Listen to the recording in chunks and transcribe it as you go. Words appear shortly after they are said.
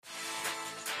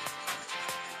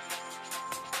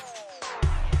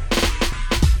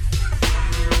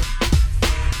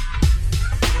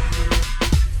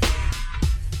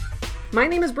My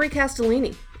name is Brie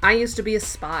Castellini. I used to be a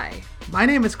spy. My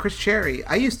name is Chris Cherry.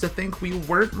 I used to think we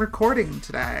weren't recording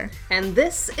today. And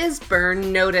this is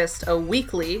Burn Noticed, a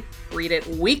weekly, read it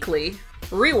weekly,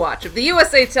 rewatch of the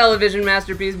USA television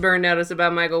masterpiece Burn Notice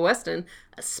about Michael Weston,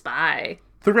 a spy.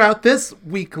 Throughout this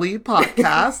weekly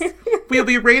podcast, we'll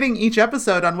be rating each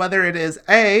episode on whether it is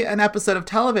A, an episode of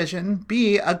television,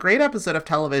 B, a great episode of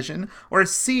television, or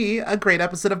C, a great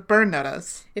episode of Burn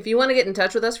Notice. If you want to get in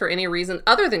touch with us for any reason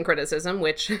other than criticism,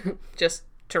 which, just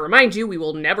to remind you, we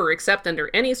will never accept under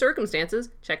any circumstances,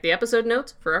 check the episode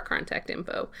notes for our contact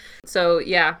info. So,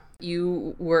 yeah,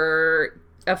 you were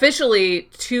officially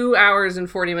 2 hours and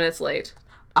 40 minutes late.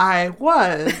 I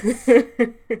was.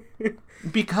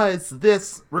 Because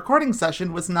this recording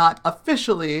session was not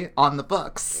officially on the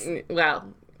books.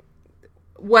 Well,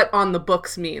 what on the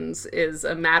books means is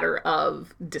a matter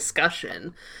of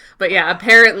discussion. But yeah,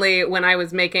 apparently when I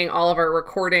was making all of our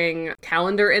recording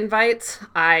calendar invites,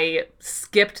 I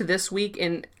skipped this week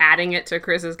in adding it to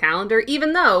Chris's calendar,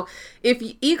 even though if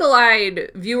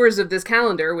eagle-eyed viewers of this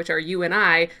calendar, which are you and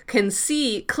I, can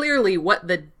see clearly what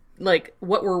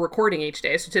we're recording each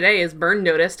day. So today is Burn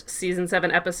Noticed, Season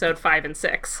 7, Episode 5 and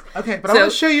 6. Okay, but I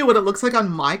want to show you what it looks like on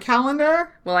my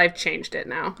calendar. Well, I've changed it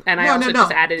now. And I also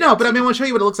just added it. No, but I want to show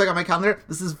you what it looks like on my calendar.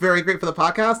 This is very great for the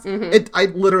podcast.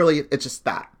 Mm-hmm. It's just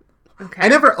that. Okay. I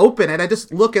never open it. I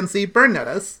just look and see Burn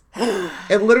Notice.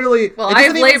 It literally... Well,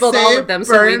 I've labeled all of them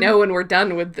so we know when we're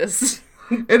done with this.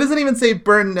 It doesn't even say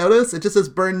Burn Notice. It just says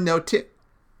Burn Notice.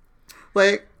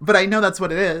 But I know that's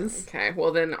what it is. Okay,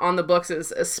 well then on the books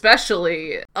is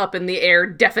especially up in the air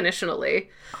definitionally.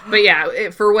 But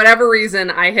yeah, for whatever reason,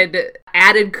 I had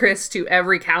added Chris to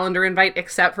every calendar invite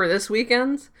except for this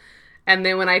weekend's. And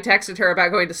then when I texted her about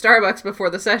going to Starbucks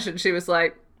before the session, she was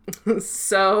like,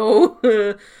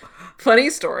 so, funny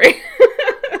story.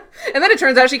 And then it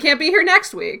turns out she can't be here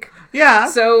next week. Yeah.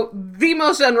 So, the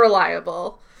most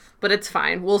unreliable. But it's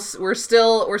fine. We're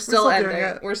still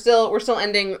ending. We're still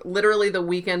ending literally the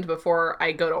weekend before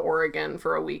I go to Oregon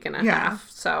for a week and a half.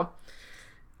 So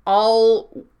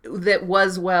all that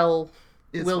was well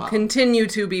will continue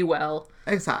to be well.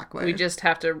 Exactly. We just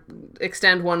have to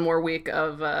extend one more week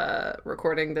of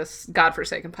recording this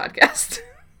godforsaken podcast,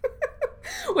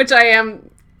 which I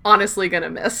am honestly gonna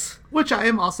miss. Which I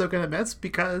am also gonna miss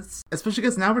especially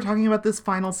because now we're talking about this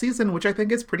final season, which I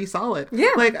think is pretty solid.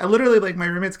 Yeah. I literally, my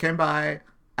roommates came by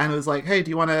and was like, hey, do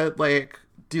you want to,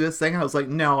 do this thing? And I was like,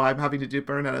 no, I'm having to do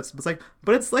Burn Notice. It was like,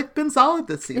 but it's, been solid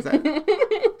this season.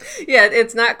 Yeah,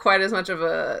 it's not quite as much of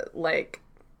a,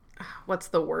 what's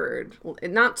the word?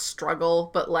 Not struggle,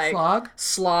 but Slog?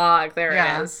 Slog, there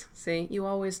it is. See, you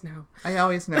always know. I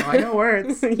always know. I know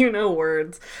words. You know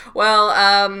words.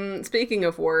 Well, speaking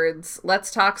of words,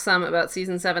 let's talk some about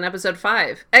Season 7, Episode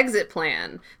 5, Exit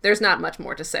Plan. There's not much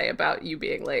more to say about you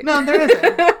being late. No, there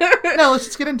isn't. No, let's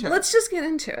just get into it. Let's just get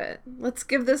into it. Let's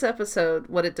give this episode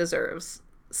what it deserves.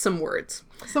 Some words.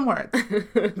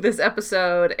 This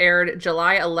episode aired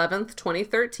July 11th,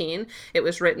 2013. It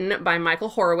was written by Michael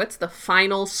Horowitz, the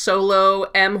final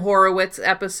solo M. Horowitz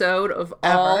episode of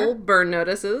all Burn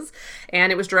Notices.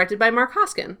 And it was directed by Mark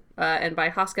Hoskin. And by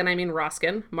Hoskin, I mean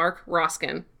Roskin. Mark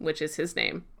Roskin, which is his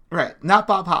name. Right. Not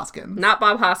Bob Hoskins. Not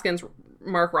Bob Hoskins,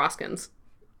 Mark Roskins.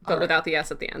 But without the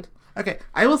S at the end. Okay.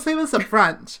 I will say this up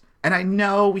front. And I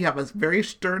know we have a very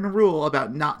stern rule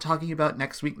about not talking about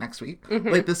next week.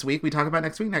 Mm-hmm. This week, we talk about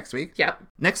next week. Yep.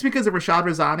 Next week is a Rashad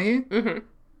Razani. Mm-hmm.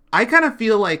 I kind of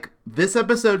feel like this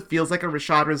episode feels like a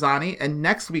Rashad Razani, and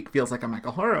next week feels like a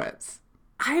Michael Horowitz.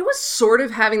 I was sort of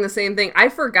having the same thing. I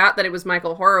forgot that it was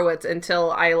Michael Horowitz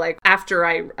until after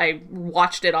I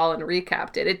watched it all and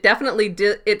recapped it. It definitely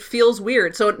did. It feels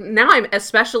weird. So now I'm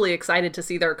especially excited to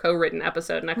see their co-written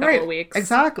episode in a couple of weeks.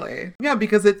 Exactly. Yeah,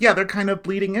 because they're kind of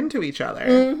bleeding into each other.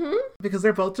 Mm-hmm. Because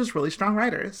they're both just really strong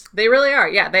writers. They really are.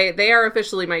 Yeah, they are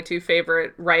officially my two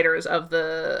favorite writers of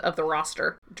the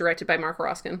roster, directed by Mark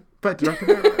Roskin. But directed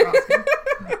by Mark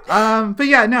Roskin. But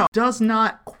yeah, no, does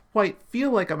not quite feel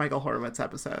like a Michael Horowitz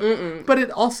episode. Mm-mm. But it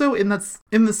also, in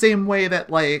the same way that,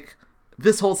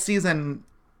 this whole season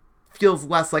feels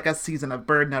less like a season of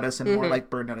Burn Notice and more like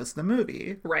Burn Notice the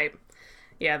movie. Right.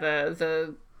 Yeah,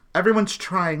 the everyone's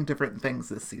trying different things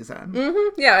this season.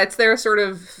 Mm-hmm. Yeah, it's their sort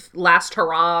of last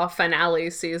hurrah finale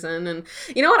season. And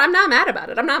you know what? I'm not mad about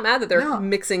it. I'm not mad that they're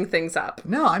mixing things up.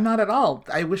 No, I'm not at all.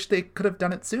 I wish they could have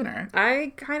done it sooner.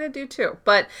 I kind of do too.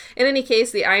 But in any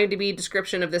case, the IMDb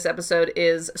description of this episode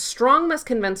is, Strong must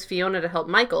convince Fiona to help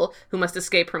Michael, who must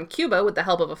escape from Cuba with the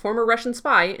help of a former Russian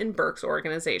spy in Burke's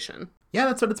organization. Yeah,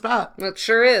 that's what it's about. It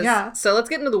sure is. Yeah. So let's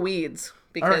get into the weeds.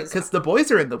 Because the boys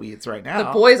are in the weeds right now.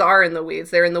 The boys are in the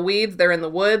weeds. They're in the weeds. They're in the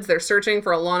woods. They're searching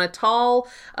for Alana Tall,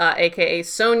 a.k.a.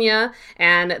 Sonia,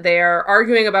 and they're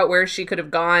arguing about where she could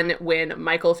have gone when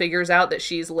Michael figures out that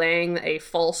she's laying a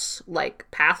false,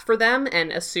 path for them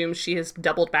and assumes she has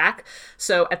doubled back.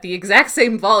 So at the exact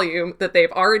same volume that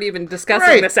they've already been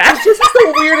discussing this at. This is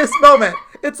the weirdest moment.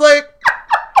 It's like,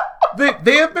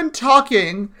 they have been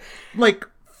talking,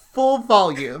 full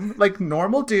volume,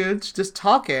 normal dudes just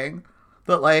talking.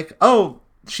 But oh,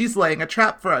 she's laying a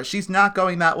trap for us. She's not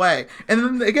going that way.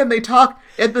 And then again, they talk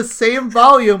at the same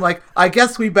volume, I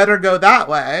guess we better go that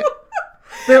way.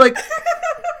 They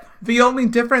the only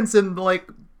difference in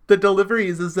the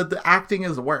deliveries is that the acting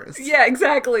is worse. Yeah,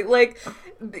 exactly.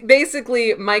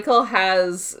 Basically, Michael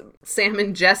has Sam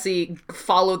and Jesse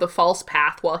follow the false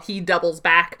path while he doubles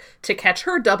back to catch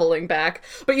her doubling back.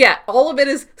 But yeah, all of it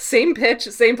is same pitch,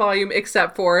 same volume,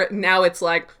 except for now it's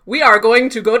we are going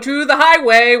to go to the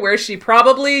highway where she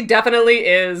probably definitely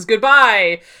is.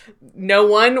 Goodbye. No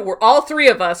one, all three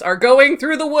of us are going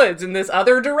through the woods in this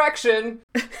other direction.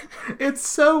 It's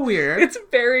so weird. It's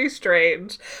very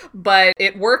strange. But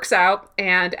it works out,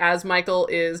 and as Michael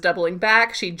is doubling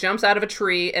back, she jumps out of a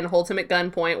tree and holds him at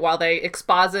gunpoint while they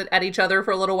exposit at each other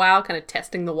for a little while, kind of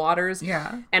testing the waters.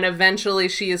 Yeah. And eventually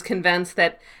she is convinced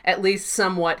that at least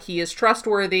somewhat he is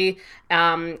trustworthy.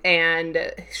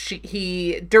 And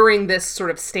he, during this sort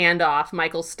of standoff,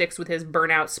 Michael sticks with his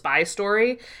burnout spy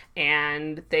story,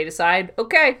 and they decide,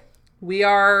 okay, we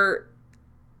are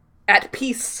at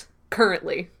peace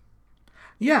currently.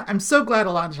 Yeah, I'm so glad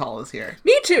Alana Tall is here.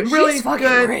 Me too. Really she's fucking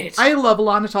good. Great. I love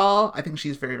Alana Tall. I think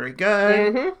she's very, very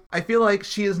good. Mm-hmm. I feel like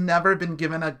she has never been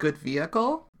given a good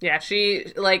vehicle. Yeah, she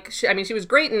was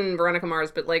great in Veronica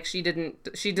Mars, but she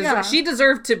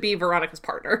deserved to be Veronica's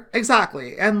partner.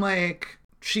 Exactly. And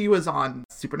she was on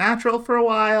Supernatural for a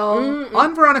while. Mm-hmm.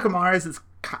 On Veronica Mars, it's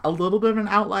a little bit of an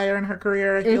outlier in her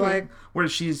career, I feel where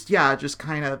she's, just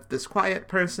kind of this quiet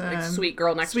person. Sweet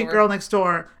girl next door. Sweet girl next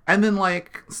door. And then,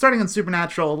 starting in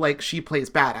Supernatural, she plays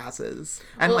badasses.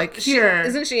 And, here...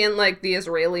 Isn't she in, the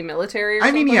Israeli military or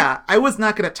something? I mean, yeah. I was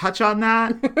not going to touch on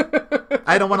that.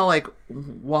 I don't want to,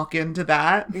 walk into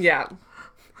that. Yeah.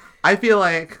 I feel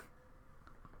like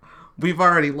we've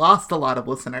already lost a lot of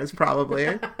listeners,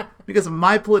 probably, because of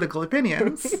my political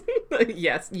opinions.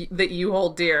 Yes, that you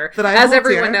hold dear. As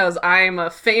everyone knows, I'm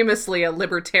famously a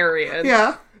libertarian.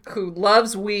 Yeah. Who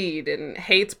loves weed and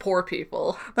hates poor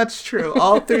people. That's true.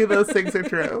 All three of those things are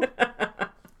true.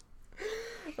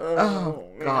 Oh,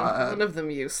 God. One of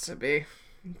them used to be.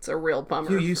 It's a real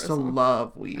bummer. You used to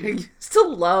love weed. I used to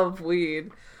love weed.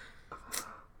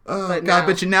 Oh, but God,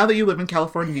 but now that you live in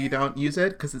California, you don't use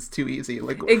it because it's too easy.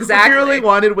 Exactly. What you really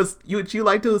wanted was, what you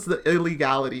liked was the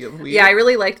illegality of weed. Yeah, I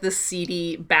really liked the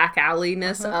seedy back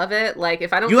alleyness of it.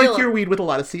 If I don't You like your weed with a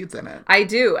lot of seeds in it. I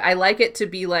do. I like it to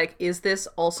be is this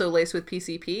also laced with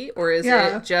PCP or is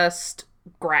it just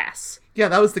grass? Yeah,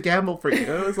 that was the gamble for you.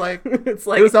 It was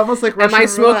it was almost like Russian am I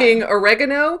smoking roulette.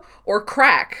 Oregano or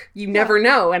crack? You never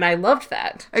know, and I loved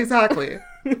that. Exactly.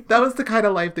 That was the kind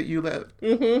of life that you lived.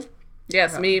 Mm-hmm.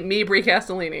 Yes, me, Brie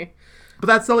Castellini. But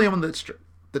that's the only one that's true.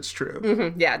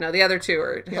 Mm-hmm. Yeah, no, the other two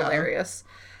are hilarious.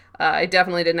 I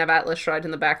definitely didn't have Atlas Shrugged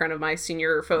in the background of my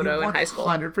senior photo in high school.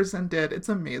 100% did. It's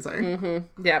amazing.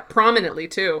 Mm-hmm. Yeah, prominently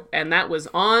too, and that was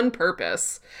on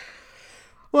purpose.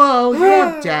 Well, you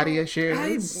have daddy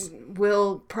issues. I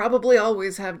will probably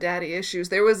always have daddy issues.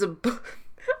 There was a book.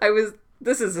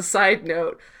 This is a side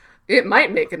note. It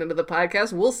might make it into the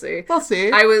podcast. We'll see. We'll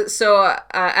see.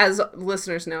 As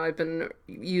listeners know, I've been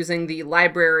using the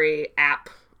library app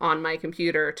on my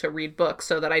computer to read books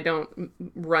so that I don't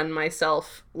run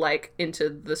myself into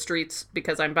the streets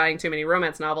because I'm buying too many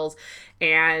romance novels.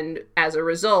 And as a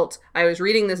result, I was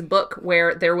reading this book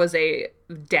where there was a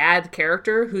dad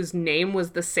character whose name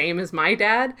was the same as my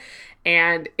dad.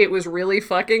 And it was really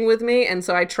fucking with me. And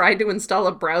so I tried to install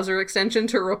a browser extension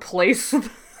to replace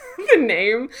the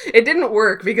name. It didn't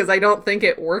work because I don't think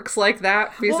it works like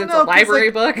that because it's a library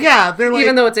book. Yeah, they're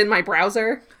even though it's in my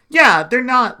browser. Yeah, they're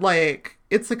not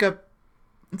it's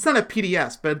not a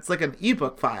PDF, but it's an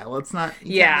ebook file. It's not,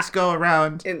 you can't just go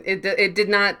around. It did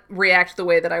not react the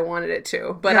way that I wanted it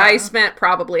to. But I spent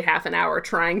probably half an hour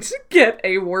trying to get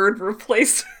a word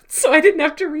replacement so I didn't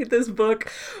have to read this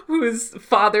book whose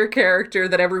father character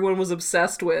that everyone was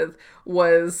obsessed with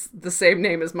was the same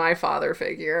name as my father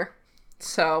figure.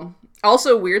 So,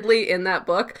 also weirdly in that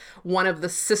book, one of the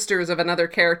sisters of another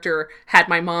character had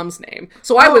my mom's name.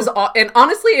 So and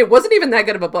honestly, it wasn't even that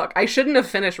good of a book. I shouldn't have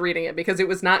finished reading it because it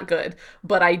was not good,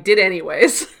 but I did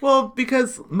anyways. Well,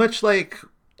 because much like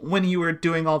when you were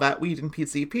doing all that weed in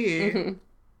PCP,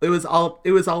 it was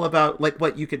all about like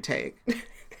what you could take.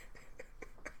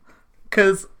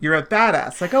 Because you're a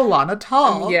badass, like Alana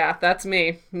Tall. Yeah, that's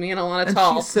me. Me and Alana And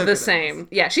Tall, she's so the good at same.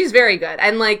 Yeah, she's very good.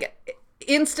 And like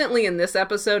instantly in this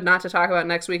episode, not to talk about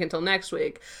next week until next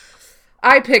week,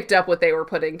 I picked up what they were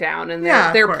putting down, and Yeah,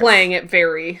 of they're course. playing it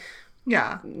very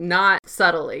Yeah. not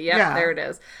subtly. Yep, Yeah. there it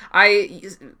is.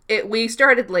 We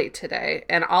started late today,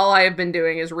 and all I have been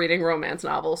doing is reading romance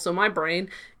novels, so my brain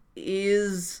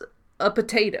is a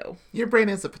potato. Your brain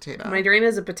is a potato. My brain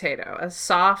is a potato, a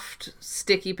soft,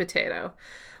 sticky potato.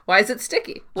 Why is it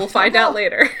sticky? We'll find out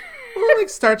later. Well, like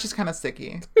starch is kind of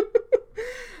sticky.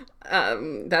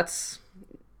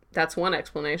 That's one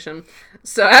explanation.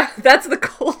 So that's the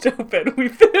cold open. We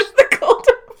finished the cold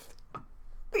open.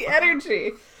 The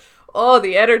energy. Oh,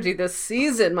 the energy this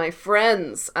season, my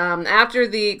friends. After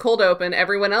the cold open,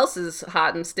 everyone else is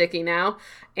hot and sticky now,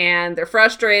 and they're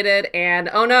frustrated, and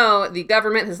oh no, the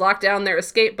government has locked down their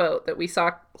escape boat that we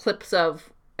saw clips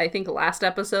of, I think, last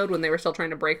episode when they were still trying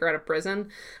to break her out of prison.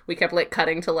 We kept, like,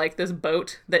 cutting to, like, this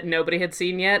boat that nobody had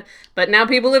seen yet, but now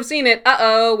people have seen it.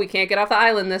 Uh-oh, we can't get off the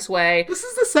island this way. This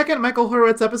is the second Michael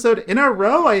Horowitz episode in a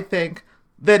row, I think,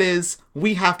 that is,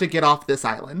 we have to get off this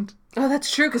island. Oh,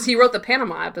 that's true, because he wrote the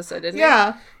Panama episode, didn't he?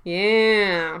 Yeah.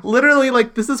 Yeah. Literally,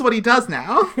 like, this is what he does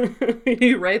now.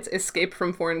 He writes escape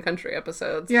from foreign country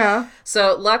episodes. Yeah.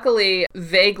 So luckily,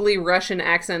 vaguely Russian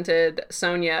accented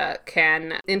Sonia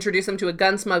can introduce them to a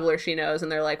gun smuggler she knows. And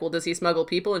they're like, well, does he smuggle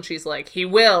people? And she's like, he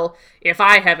will if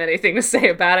I have anything to say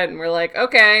about it. And we're like,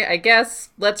 okay, I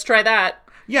guess let's try that.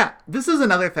 Yeah, this is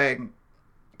another thing,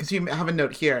 because you have a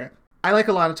note here. I like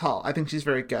Alana Tall. I think she's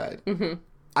very good. Mm-hmm.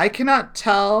 I cannot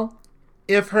tell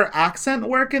if her accent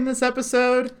work in this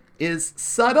episode is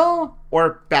subtle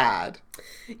or bad.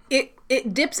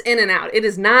 It dips in and out. It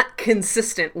is not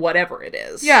consistent, whatever it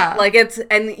is. Yeah. Like it's,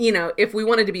 and you know, if we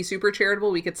wanted to be super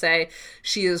charitable, we could say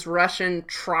she is Russian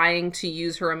trying to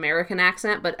use her American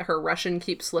accent, but her Russian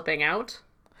keeps slipping out.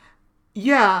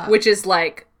 Yeah. Which is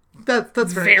like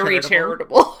that's very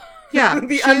charitable. Yeah.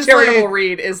 The she's uncharitable like-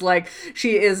 read is like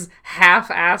she is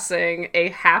half-assing a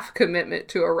half commitment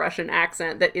to a Russian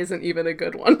accent that isn't even a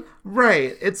good one.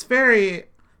 Right. It's very,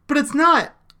 but it's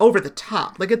not over the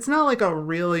top. Like, it's not like a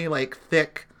really, like,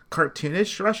 thick,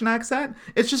 cartoonish Russian accent.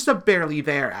 It's just a barely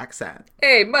there accent.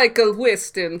 Hey, Michael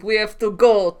Whiston, we have to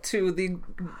go to the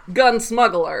gun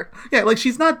smuggler. Yeah, like,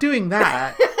 she's not doing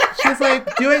that. She's,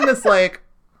 like, doing this, like,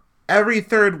 every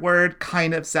third word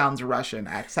kind of sounds Russian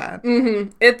accent.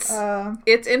 Mm-hmm.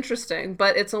 It's interesting,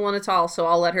 but it's Alana Tall, so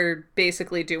I'll let her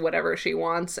basically do whatever she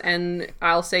wants, and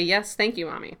I'll say, yes, thank you,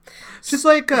 Mommy. She's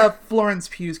like Florence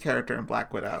Pugh's character in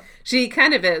Black Widow. She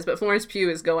kind of is, but Florence Pugh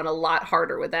is going a lot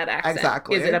harder with that accent.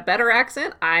 Exactly. Is it a better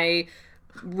accent? I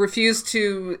refuse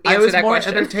to I answer was that more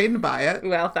question. entertained by it.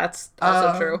 Well, that's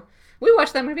also true. We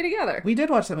watched that movie together. We did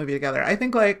watch that movie together. I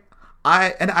think, like,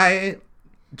 I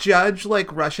judge,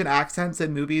 like, Russian accents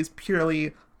in movies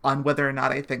purely on whether or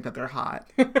not I think that they're hot.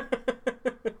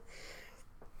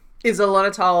 Is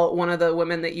Alana Tall one of the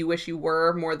women that you wish you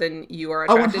were more than you are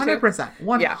Oh, attracted 100%. to?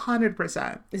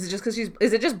 100%. Is it just because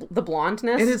is it just the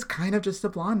blondness? It is kind of just a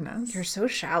blondness. You're so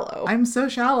shallow. I'm so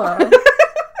shallow.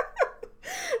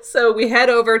 So we head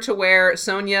over to where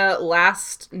Sonia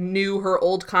last knew her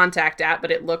old contact at,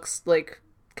 but it looks like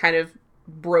kind of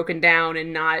broken down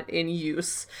and not in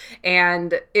use.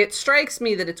 And it strikes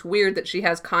me that it's weird that she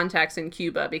has contacts in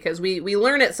Cuba, because we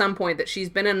learn at some point that she's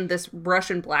been in this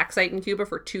Russian black site in Cuba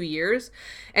for 2 years.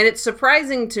 And it's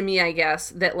surprising to me, I guess,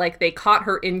 that like they caught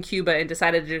her in Cuba and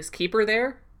decided to just keep her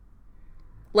there.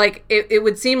 Like it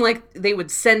would seem like they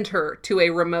would send her to a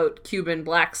remote Cuban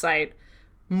black site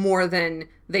more than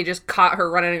they just caught her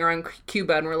running around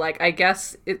Cuba and were like, I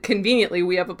guess conveniently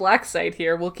we have a black site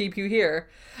here. We'll keep you here.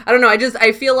 I don't know.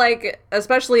 I feel like,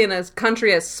 especially in a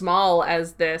country as small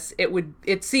as this,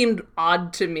 it seemed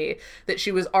odd to me that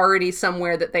she was already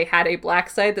somewhere that they had a black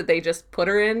site that they just put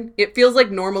her in. It feels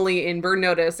like normally in Burn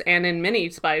Notice and in many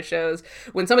spy shows,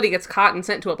 when somebody gets caught and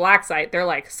sent to a black site, they're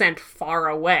like sent far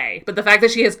away. But the fact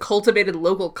that she has cultivated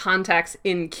local contacts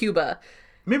in Cuba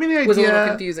Maybe the idea was a little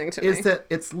confusing to me. is that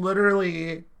it's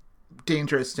literally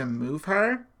dangerous to move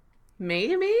her.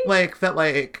 Maybe? Like, that,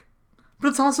 like... But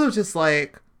it's also just,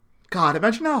 like... God,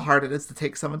 imagine how hard it is to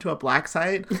take someone to a black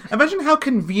site. Imagine how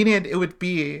convenient it would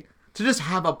be to just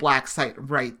have a black site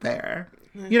right there.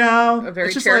 You know? A very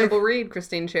It's just charitable like, read,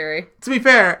 Christine Cherry. to be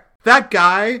fair, That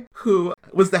guy who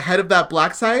was the head of that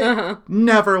black site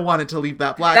never wanted to leave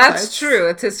that black site. That's true.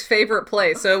 It's his favorite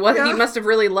place. So he must have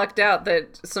really lucked out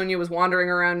that Sonia was wandering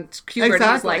around Cuba and he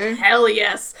was like, hell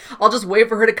yes, I'll just wait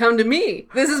for her to come to me.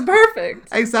 This is perfect.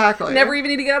 Exactly. Never even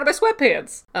need to get out of my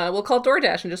sweatpants. We'll call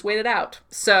DoorDash and just wait it out.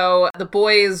 So the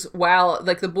boys,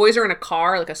 the boys are in a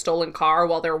car, like a stolen car,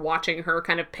 while they're watching her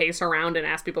kind of pace around and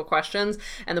ask people questions.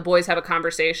 And the boys have a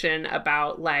conversation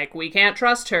about, like, we can't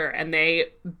trust her. And they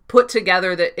put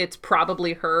together that it's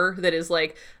probably her that is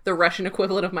like the Russian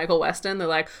equivalent of Michael Weston. They're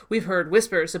like, we've heard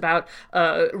whispers about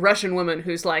a Russian woman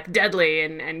who's like deadly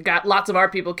and got lots of our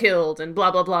people killed and blah,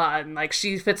 blah, blah. And like,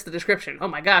 she fits the description. Oh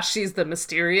my gosh, she's the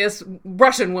mysterious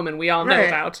Russian woman we all know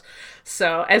about.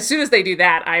 So as soon as they do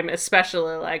that, I'm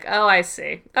especially like, oh, I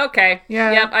see. Okay.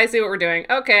 Yeah. Yep. I see what we're doing.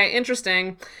 Okay.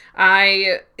 Interesting.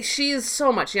 She's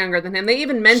so much younger than him. They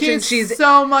even mentioned she's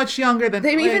so much younger than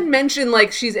him. They even mention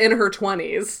like she's in her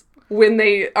 20s when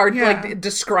they are like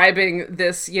describing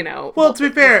this, you know. Well, to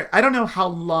be fair, I don't know how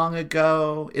long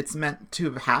ago it's meant to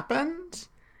have happened.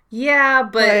 Yeah,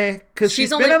 but because she's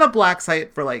been on a black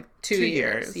site for like 2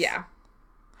 years. Yeah.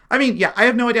 I mean, yeah, I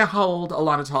have no idea how old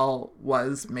Alana Tull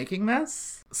was making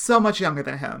this. So much younger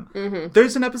than him. Mm-hmm.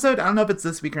 There's an episode, I don't know if it's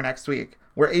this week or next week,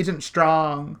 where Agent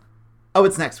Strong... Oh,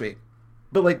 it's next week.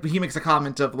 But, like, he makes a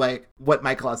comment of, like, what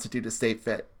Michael has to do to stay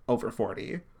fit over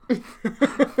 40.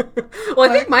 Well, I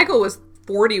think Michael was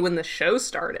 40 when the show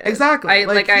started. Exactly.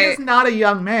 He's not a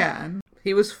young man.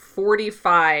 He was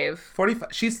 45. 45.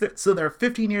 So they're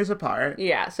 15 years apart.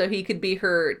 Yeah, so he could be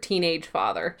her teenage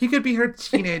father. He could be her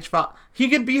teenage father. He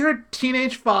could be her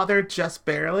teenage father just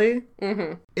barely.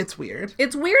 Mm-hmm. It's weird.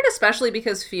 It's weird, especially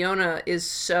because Fiona is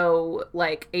so,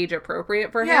 like, age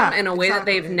appropriate for him in a way that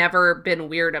they've never been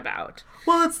weird about.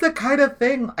 Well, it's the kind of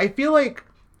thing, I feel like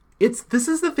this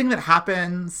is the thing that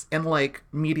happens in, like,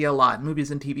 media a lot,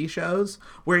 movies and TV shows,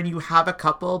 where you have a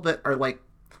couple that are, like,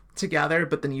 together,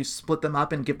 but then you split them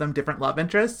up and give them different love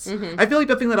interests. Mm-hmm. I feel like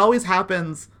the thing that always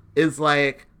happens is,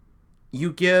 like,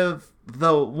 you give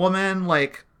the woman,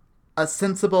 like, a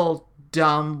sensible,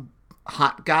 dumb,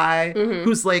 hot guy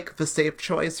who's, like, the safe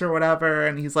choice or whatever,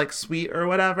 and he's, like, sweet or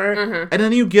whatever, and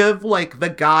then you give, like, the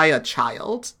guy a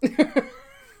child.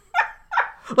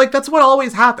 Like, that's what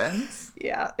always happens.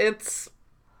 Yeah,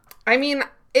 I mean,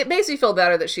 it makes me feel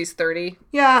better that she's 30.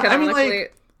 Yeah, I mean,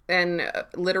 like... And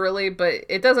literally, but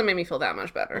it doesn't make me feel that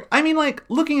much better. I mean, like,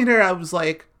 looking at her, I was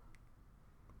like,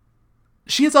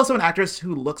 she is also an actress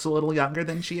who looks a little younger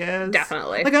than she is.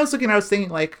 Definitely. Like, I was thinking,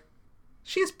 like,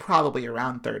 she's probably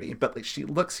around 30, but, like, she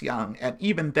looks young, and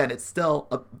even then, it's still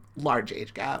a large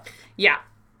age gap. Yeah.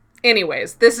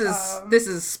 Anyways, this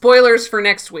is spoilers for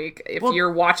next week, if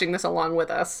you're watching this along with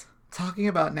us. Talking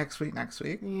about next week.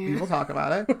 Yeah. We will talk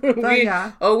about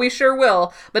it. We sure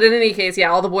will. But in any case,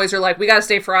 all the boys are like, we gotta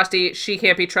stay frosty. She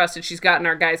can't be trusted. She's gotten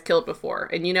our guys killed before.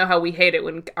 And you know how we hate it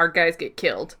when our guys get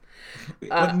killed.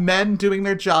 When men doing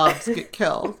their jobs get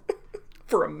killed.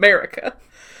 For America.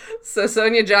 So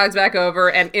Sonia jogs back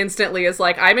over and instantly is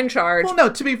like, I'm in charge. Well, no,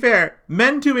 to be fair,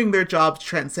 men doing their jobs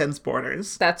transcends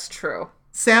borders. That's true.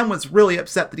 Sam was really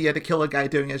upset that he had to kill a guy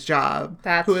doing his job.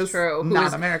 That's true. Who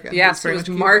was American. Yes, who was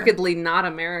markedly not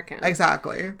American.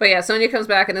 Exactly. But yeah, Sonia comes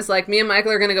back and is like, me and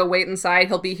Michael are going to go wait inside.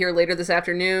 He'll be here later this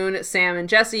afternoon. Sam and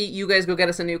Jesse, you guys go get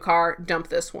us a new car. Dump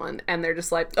this one. And they're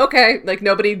just like, okay. Like,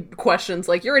 nobody questions.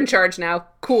 Like, you're in charge now.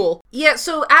 Cool. Yeah,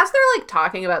 so as they're, like,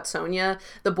 talking about Sonia,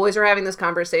 the boys are having this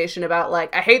conversation about,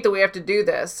 like, I hate that we have to do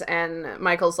this. And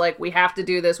Michael's like, we have to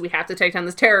do this. We have to take down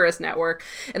this terrorist network.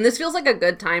 And this feels like a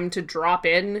good time to drop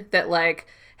in that, like,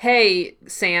 hey,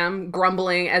 Sam,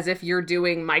 grumbling as if you're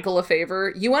doing Michael a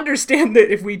favor, you understand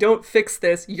that if we don't fix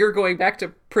this, you're going back to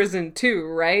prison too,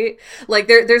 right? Like,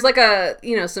 there's like a,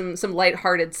 you know, some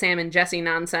lighthearted Sam and Jesse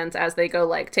nonsense as they go,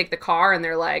 like, take the car, and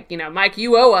they're like, you know, Mike,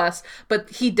 you owe us. But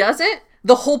he doesn't.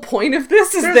 The whole point of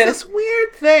this is this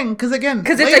weird thing, because it's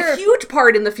a huge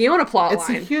part in the Fiona plotline. It's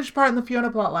a huge part in the Fiona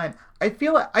plotline. I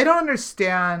feel like, I don't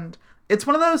understand. It's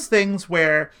one of those things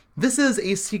where this is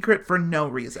a secret for no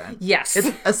reason. Yes.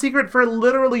 It's a secret for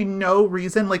literally no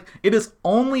reason. Like, it is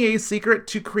only a secret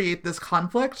to create this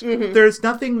conflict. Mm-hmm. There's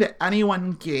nothing that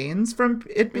anyone gains from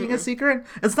it being a secret.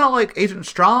 It's not like Agent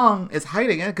Strong is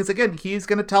hiding it, because, again, he's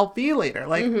going to tell Fee later.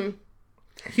 Like,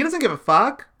 he doesn't give a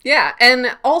fuck. Yeah,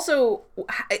 and also,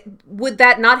 would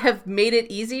that not have made it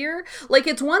easier? Like,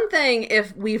 it's one thing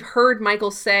if we've heard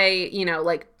Michael say,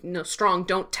 like, no, Strong,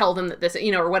 don't tell them that this,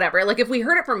 or whatever. Like, if we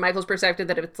heard it from Michael's perspective,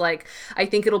 that it's like, I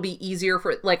think it'll be easier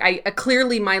for, like,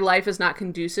 clearly my life is not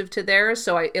conducive to theirs,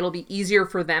 so it'll be easier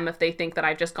for them if they think that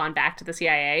I've just gone back to the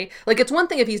CIA. Like, it's one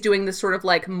thing if he's doing this sort of,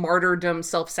 like, martyrdom,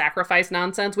 self-sacrifice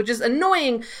nonsense, which is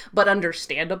annoying, but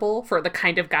understandable for the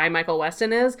kind of guy Michael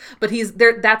Weston is, but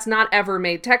that's not ever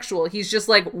made textual. He's just,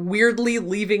 like, weirdly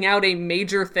leaving out a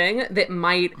major thing that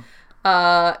might,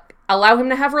 allow him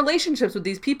to have relationships with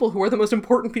these people who are the most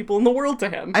important people in the world to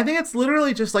him. I think it's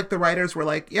literally just like the writers were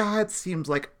like, yeah, it seems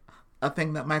like a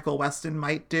thing that Michael Weston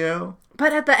might do.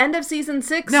 But at the end of season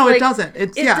 6, no, it doesn't.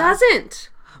 It doesn't.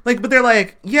 Like, but they're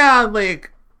like, yeah,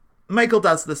 like, Michael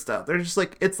does this stuff. They're just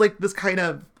like, it's like this kind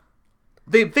of,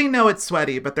 they know it's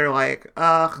sweaty, but they're like,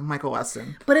 Michael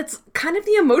Weston. But it's kind of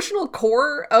the emotional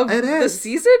core of the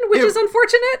season, which is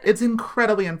unfortunate. It's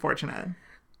incredibly unfortunate.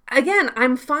 Again,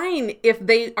 I'm fine if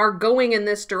they are going in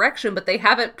this direction, but they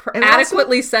haven't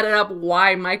adequately set it up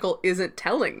why Michael isn't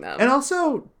telling them. It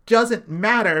also doesn't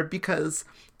matter because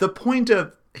the point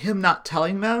of him not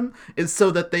telling them is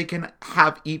so that they can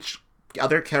have each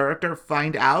other character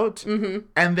find out and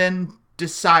then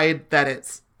decide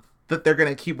that they're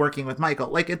going to keep working with Michael.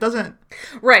 Like, it doesn't...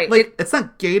 Right. Like, it's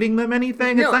not gating them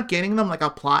anything. No. It's not gating them, like, a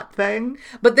plot thing.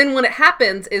 But then what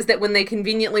happens is that when they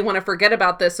conveniently want to forget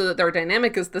about this so that their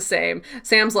dynamic is the same,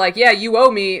 Sam's like, yeah, you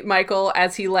owe me, Michael,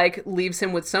 as he, like, leaves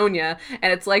him with Sonia.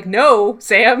 And it's like, no,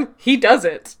 Sam, he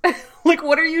doesn't. Like,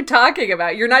 what are you talking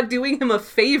about? You're not doing him a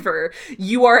favor.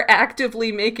 You are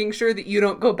actively making sure that you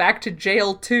don't go back to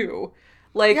jail, too.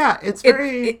 Like, yeah, it's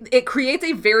very... It creates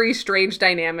a very strange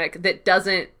dynamic that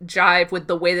doesn't jive with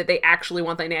the way that they actually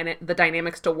want the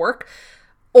dynamics to work,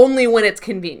 only when it's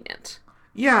convenient.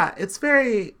 Yeah, it's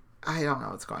very... I don't know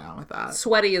what's going on with that.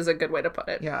 Sweaty is a good way to put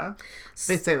it. Yeah.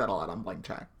 They say that a lot on Blank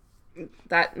Check.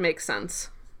 That makes sense.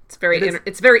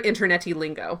 It's very internet-y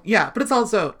lingo. Yeah, but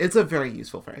it's a very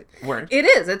useful word. It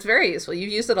is. It's very useful.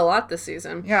 You've used it a lot this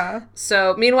season. Yeah.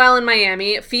 So, meanwhile in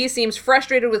Miami, Fee seems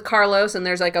frustrated with Carlos, and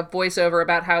there's like a voiceover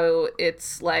about how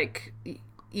it's like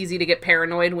easy to get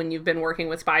paranoid when you've been working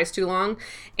with spies too long.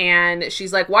 And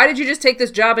she's like, why did you just take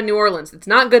this job in New Orleans? It's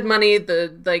not good money.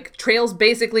 The, like, trail's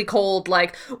basically cold.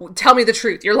 Like, tell me the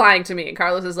truth. You're lying to me. And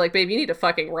Carlos is like, babe, you need to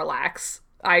fucking relax.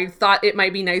 I thought it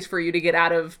might be nice for you to get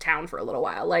out of town for a little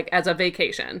while, like, as a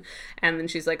vacation. And then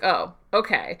she's like, oh,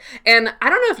 okay. And I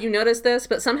don't know if you noticed this,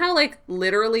 but somehow, like,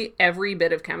 literally every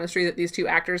bit of chemistry that these two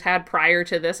actors had prior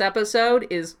to this episode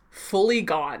is fully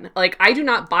gone. Like, I do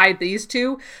not buy these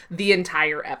two the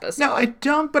entire episode. No, I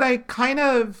don't, but I kind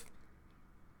of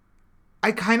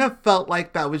felt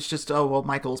like that was just, oh, well,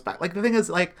 Michael's back. Like, the thing is,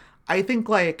 like, I think,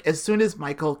 like, as soon as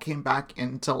Michael came back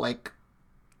into, like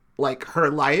her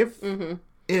life,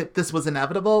 this was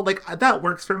inevitable. Like, that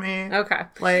works for me. Okay.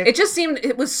 Like,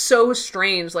 it was so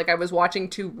strange. Like, I was watching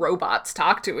two robots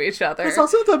talk to each other. It's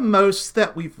also the most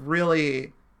that we've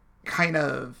really kind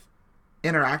of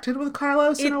interacted with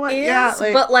Carlos in a way. Yeah,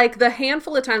 but, like, the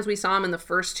handful of times we saw him in the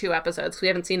first 2 episodes, 'cause we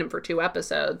haven't seen him for 2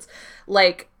 episodes,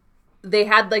 like, they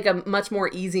had, like, a much more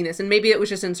easiness, and maybe it was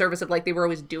just in service of, like, they were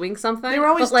always doing something. They were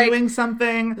always doing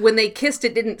something. When they kissed,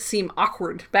 it didn't seem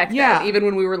awkward back then, even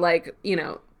when we were, like,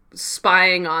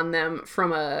 spying on them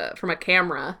from a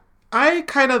camera. I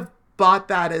kind of bought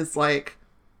that as, like,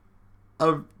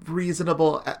 a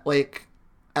reasonable, like,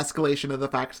 escalation of the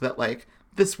fact that, like,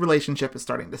 this relationship is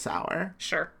starting to sour.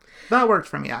 Sure. That worked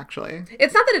for me, actually.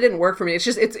 It's not that it didn't work for me. It's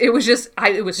just, it was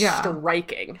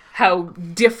striking how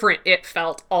different it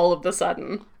felt all of a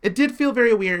sudden. It did feel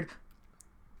very weird.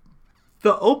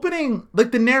 The opening,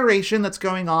 like, the narration that's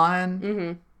going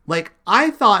on, like, I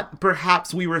thought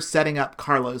perhaps we were setting up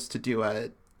Carlos to do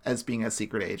as being a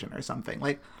secret agent or something.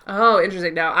 Like, oh,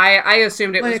 interesting. No, I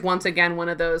assumed it was once again one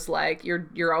of those, like,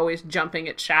 you're always jumping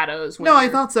at shadows. No, I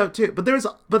thought so too. But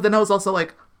then I was also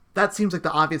like, that seems like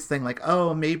the obvious thing. Like,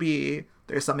 oh, maybe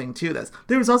there's something to this.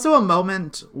 There was also a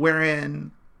moment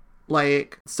wherein,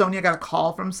 like, Sonia got a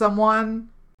call from someone,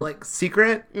 like,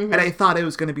 secret, and I thought it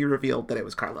was going to be revealed that it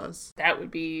was Carlos. That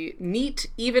would be neat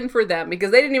even for them,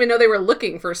 because they didn't even know they were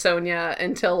looking for Sonia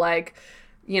until, like,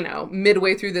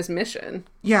 midway through this mission.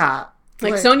 Yeah.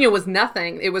 Like, Sonia was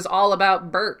nothing. It was all about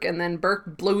Burke, and then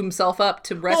Burke blew himself up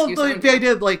to rescue Sonia. The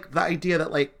idea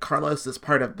that, like, Carlos is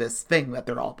part of this thing that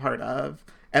they're all part of,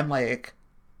 and, like,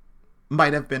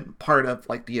 might have been part of,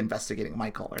 like, the investigating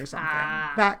Michael or something.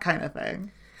 That kind of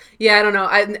thing. Yeah, I don't know.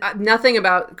 I nothing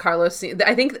about Carlos.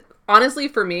 I think, honestly,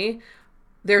 for me,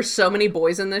 There's so many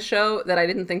boys in this show that I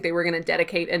didn't think they were going to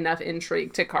dedicate enough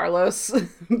intrigue to Carlos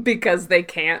because they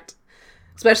can't.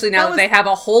 Especially now that they have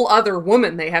a whole other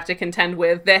woman they have to contend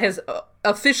with that has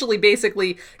officially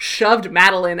basically shoved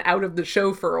Madeline out of the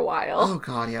show for a while. Oh,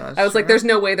 God, yeah. I was like, there's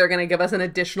no way they're going to give us an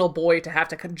additional boy to have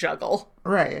to juggle.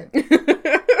 Right.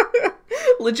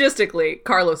 Logistically,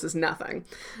 Carlos is nothing.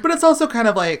 But it's also kind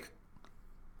of like,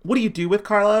 what do you do with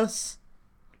Carlos?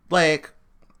 Like,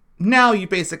 now you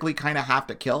basically kind of have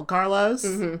to kill Carlos.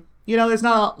 Mm-hmm. You know, there's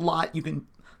not a lot you can...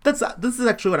 This is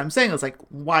actually what I'm saying, is like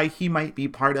why he might be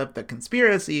part of the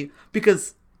conspiracy,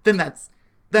 because then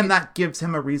that gives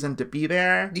him a reason to be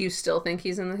there. Do you still think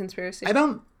he's in the conspiracy? I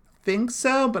don't think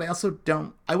so, but I also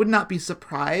don't... I would not be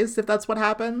surprised if that's what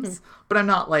happens, but I'm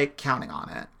not, like, counting on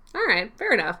it. All right,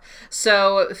 fair enough.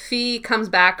 So Fee comes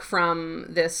back from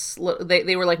this,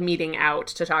 they were like meeting out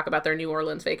to talk about their New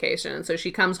Orleans vacation. So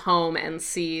she comes home and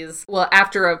sees, well,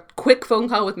 after a quick phone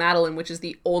call with Madeline, which is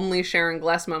the only Sharon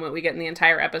Gless moment we get in the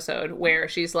entire episode, where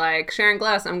she's like, Sharon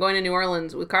Gless, I'm going to New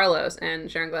Orleans with Carlos.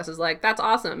 And Sharon Gless is like, that's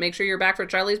awesome. Make sure you're back for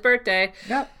Charlie's birthday.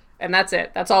 Yep. And that's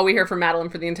it. That's all we hear from Madeline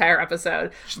for the entire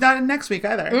episode. She's not in next week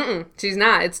either. She's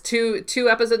not. It's two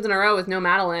episodes in a row with no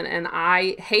Madeline, and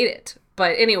I hate it.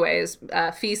 But anyways,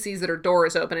 Fee sees that her door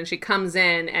is open and she comes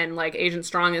in and like Agent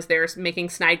Strong is there making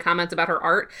snide comments about her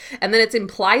art. And then it's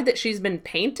implied that she's been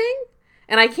painting.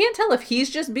 And I can't tell if he's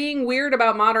just being weird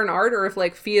about modern art or if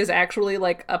like Fee is actually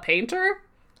like a painter.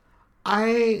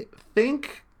 I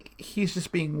think he's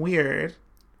just being weird.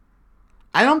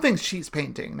 I don't think she's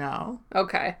painting, no.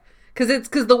 Okay.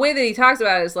 Because the way that he talks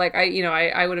about it is like,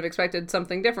 I would have expected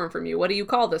something different from you. What do you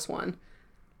call this one?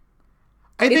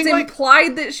 I think it's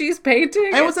implied that she's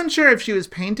painting. I wasn't sure if she was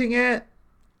painting it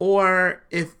or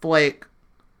if like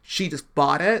she just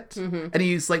bought it. Mm-hmm. And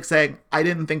he's like saying, I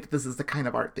didn't think this is the kind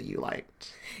of art that you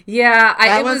liked. Yeah.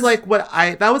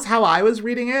 That was how I was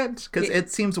reading it, because it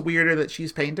seems weirder that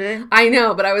she's painting. I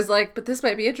know, but I was like, but this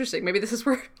might be interesting. Maybe this is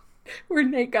where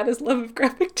Nate got his love of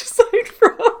graphic design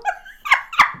from.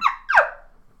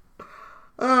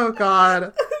 Oh,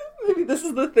 God. Maybe this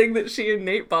is the thing that she and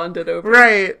Nate bonded over.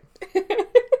 Right.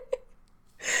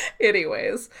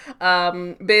 Anyways,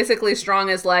 basically Strong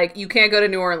is like, you can't go to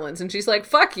New Orleans. And she's like,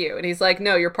 fuck you. And he's like,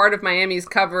 no, you're part of Miami's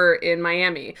cover in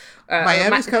Miami.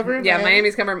 Miami's cover in Miami? Yeah,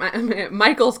 Miami's cover,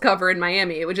 Michael's cover in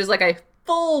Miami, which is like a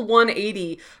full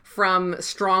 180 from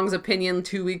Strong's opinion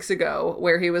 2 weeks ago,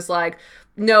 where he was like,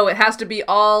 no, it has to be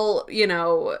all,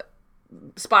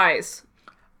 spies.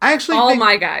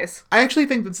 My guys. I actually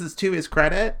think this is to his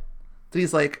credit, that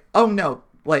he's like, oh no,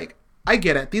 like, I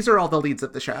get it. These are all the leads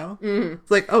of the show. Mm-hmm.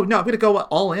 It's like, oh no, I'm going to go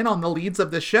all in on the leads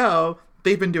of the show.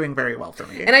 They've been doing very well for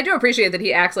me. And I do appreciate that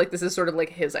he acts like this is sort of like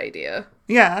his idea.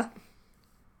 Yeah.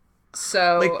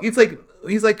 So like,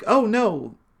 he's like, oh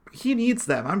no, he needs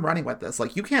them. I'm running with this.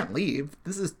 Like, you can't leave.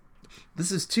 This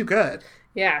is too good.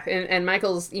 Yeah. And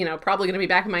Michael's, probably going to be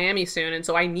back in Miami soon. And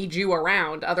so I need you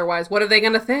around. Otherwise, what are they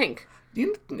going to think?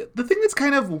 The thing that's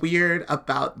kind of weird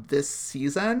about this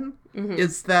season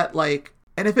is that, like,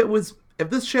 and if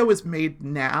this show was made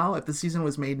now, if the season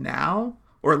was made now,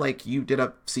 or like you did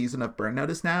a season of Burn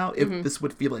Notice now, if this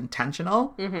would feel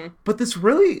intentional. Mm-hmm. But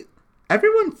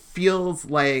everyone feels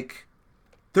like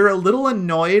they're a little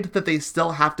annoyed that they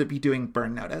still have to be doing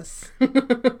Burn Notice. You know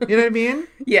what I mean?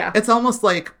 Yeah. It's almost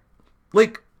like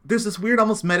there's this weird,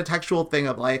 almost metatextual thing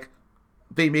of like,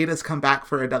 they made us come back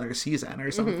for another season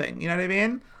or something. Mm-hmm. You know what I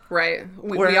mean? Right.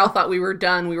 We all thought we were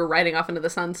done. We were riding off into the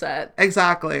sunset.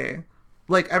 Exactly.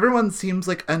 Like, everyone seems,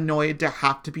 like, annoyed to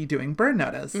have to be doing Burn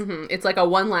Notice. Mm-hmm. It's like a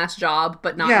one last job,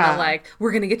 but not in the, like,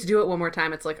 we're going to get to do it one more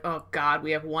time. It's like, oh, God,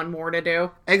 we have one more to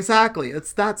do. Exactly.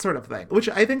 It's that sort of thing. Which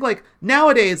I think, like,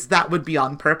 nowadays, that would be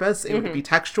on purpose. It would be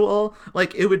textual.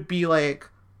 Like, it would be, like,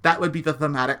 that would be the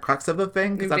thematic crux of the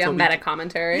thing. It would be a meta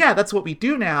commentary. Yeah, that's what we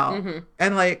do now. Mm-hmm.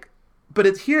 And, like, but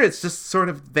it's just sort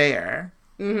of there.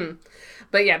 Mm-hmm.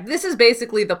 But yeah, this is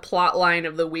basically the plot line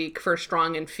of the week for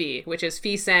Strong and Fee, which is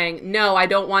Fee saying, no, I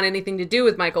don't want anything to do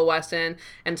with Michael Weston,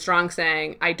 and Strong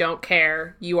saying, I don't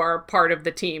care, you are part of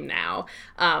the team now.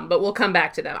 But we'll come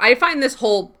back to them. I find this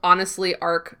whole, honestly,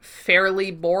 arc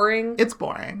fairly boring. It's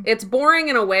boring. It's boring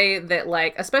in a way that,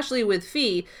 like, especially with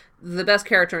Fee, the best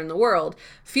character in the world,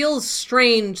 feels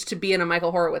strange to be in a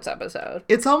Michael Horowitz episode.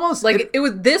 It's almost like it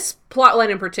was, this plotline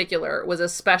in particular was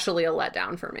especially a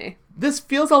letdown for me. This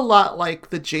feels a lot like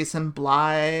the Jason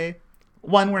Bly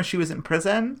one where she was in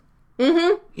prison.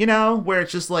 Mm-hmm. Where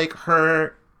it's just like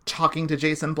her talking to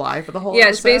Jason Bly for the whole episode.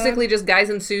 It's basically just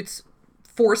guys in suits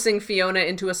forcing Fiona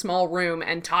into a small room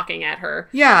and talking at her.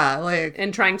 Yeah, like...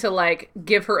 And trying to, like,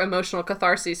 give her emotional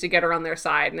catharsis to get her on their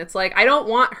side. And it's like, I don't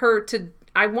want her to...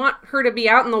 I want her to be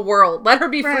out in the world. Let her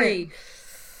be Right. free.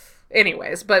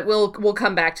 Anyways, but we'll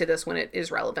come back to this when it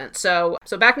is relevant. So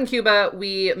back in Cuba,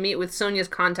 we meet with Sonia's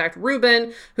contact,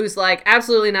 Ruben, who's like,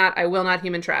 absolutely not, I will not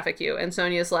human traffic you. And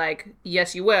Sonia's like,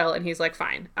 yes, you will. And he's like,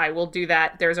 fine, I will do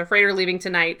that. There's a freighter leaving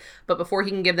tonight, but before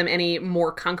he can give them any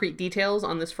more concrete details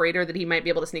on this freighter that he might be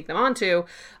able to sneak them onto,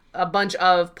 a bunch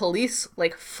of police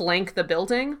like flank the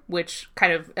building, which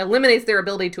kind of eliminates their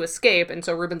ability to escape. And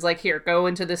so Ruben's like, here, go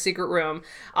into the secret room.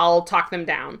 I'll talk them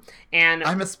down. And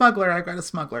I'm a smuggler. I've got a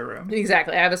smuggler room.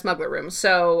 exactly, I have a smuggler room.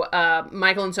 So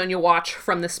Michael and Sonia watch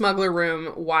from the smuggler room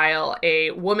while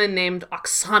a woman named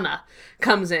Oksana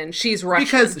comes in. She's Russian.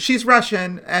 Because she's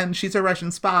Russian and she's a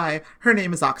Russian spy. Her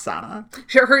name is Oksana.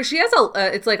 She has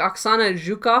it's like Oksana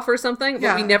Zhukov or something, but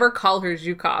Yeah. we never call her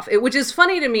Zhukov, which is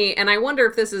funny to me, and I wonder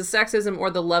if this is sexism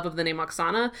or the love of the name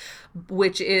Oksana,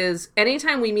 which is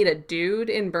anytime we meet a dude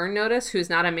in Burn Notice who's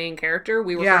not a main character,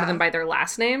 we refer Yeah. to them by their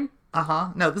last name.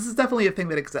 No, this is definitely a thing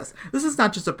that exists. This is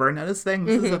not just a Burn Notice thing.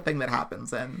 This is a thing that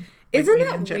happens in Isn't media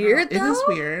that in general. weird, It is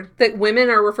though? weird. That women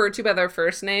are referred to by their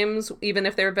first names, even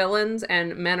if they're villains,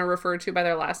 and men are referred to by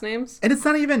their last names. And it's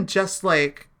not even just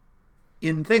like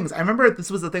in things. I remember this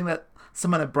was a thing that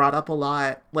someone had brought up a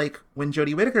lot, like when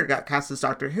Jodie Whittaker got cast as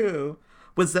Doctor Who,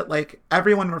 was that like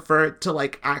everyone referred to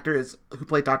like actors who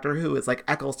played Doctor Who as like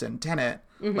Eccleston, Tennant,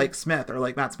 like Smith, or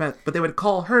like Matt Smith, but they would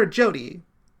call her Jodie.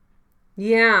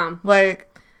 Yeah.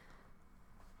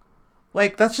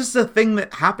 Like that's just a thing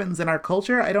that happens in our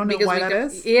culture. I don't know why that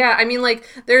is. Yeah, I mean, like,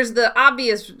 there's the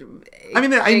obvious. I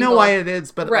mean, I know angle. why it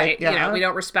is, but Right, like, yeah. you know, we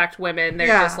don't respect women. They're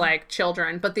Yeah. just like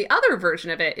children. But the other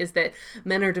version of it is that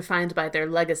men are defined by their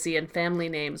legacy and family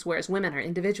names, whereas women are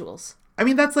individuals. I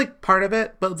mean, that's like part of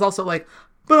it, but it's also like,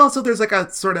 but also there's like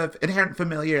a sort of inherent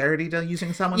familiarity to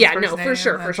using someone's Yeah, first no, name. for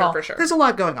sure, That's for sure, all. for sure. There's a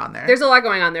lot going on there. There's a lot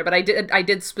going on there, but I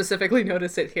did specifically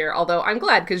notice it here. Although I'm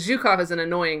glad, because Zhukov is an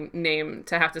annoying name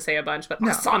to have to say a bunch, but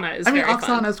Oksana is very fun.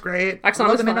 Oksana's great. Oksana's I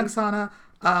love the name fun.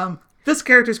 Oksana. This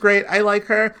character's great. I like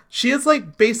her. She is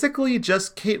like basically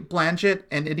just Kate Blanchett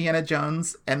and Indiana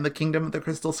Jones and the Kingdom of the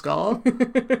Crystal Skull.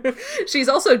 She's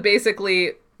also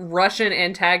basically Russian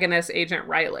antagonist Agent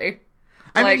Riley.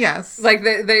 I mean, yes. Like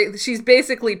she's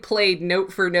basically played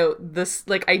note for note this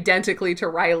like identically to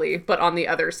Riley, but on the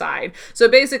other side. So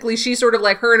basically, she's sort of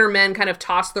like her and her men kind of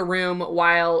toss the room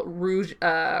while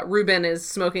Ruben is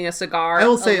smoking a cigar. I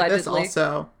will say allegedly. this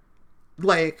also,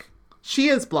 like, she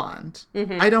is blonde.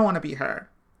 Mm-hmm. I don't want to be her.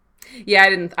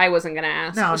 Yeah, I wasn't gonna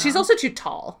ask. No, She's no. also too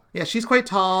tall. Yeah, she's quite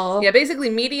tall. Yeah, basically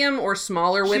medium or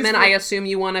smaller women, like- I assume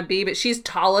you want to be, but she's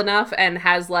tall enough and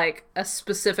has like a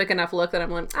specific enough look that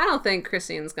I'm like, I don't think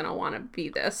Christine's gonna want to be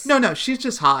this. No, she's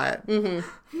just hot.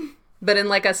 But in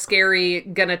like a scary,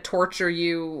 gonna torture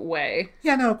you way.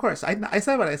 Yeah, no, of course. I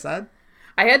said what I said.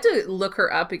 I had to look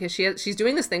her up because she's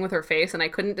doing this thing with her face, and I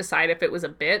couldn't decide if it was a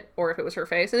bit or if it was her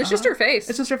face. And it's just her face.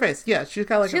 It's just her face. Yeah, she's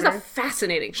got like She has a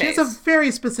fascinating she face. has a very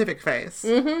specific face.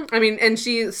 I mean, and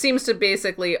she seems to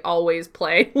basically always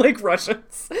play like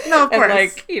Russians. No, of and course.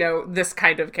 like, you know, this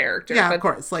kind of character. Yeah, but of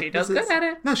course. Like she does this good is- at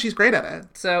it. No, she's great at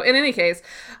it. So, in any case,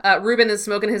 Ruben is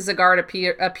smoking his cigar to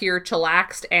appear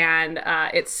chillaxed, and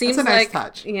it seems That's a nice like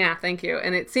touch. Yeah, thank you.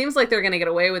 And it seems like they're going to get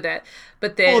away with it,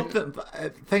 but then Well,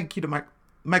 thank you to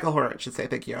Michael Horowitz should say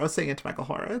thank you. I was saying it to Michael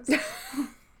Horowitz.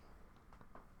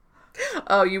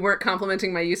 oh, you weren't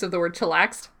complimenting my use of the word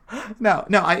chillaxed. No,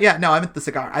 I meant the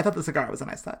cigar. I thought the cigar was a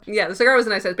nice touch. Yeah, the cigar was a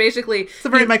nice touch. Basically, It's a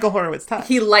very Michael Horowitz touch.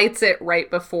 he lights it right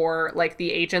before like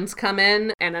the agents come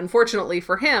in, and unfortunately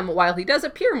for him, while he does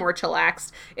appear more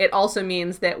chillaxed, it also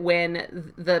means that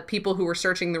when the people who were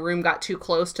searching the room got too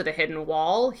close to the hidden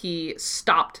wall, he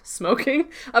stopped smoking.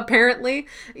 Apparently,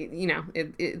 you know,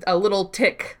 a little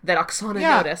tick that Oksana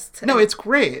noticed. No, it's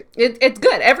great. It's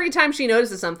good. Every time she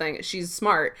notices something, she's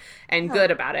smart and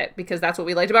good about it, because that's what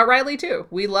we liked about Riley too.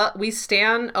 We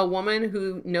stan a woman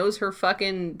who knows her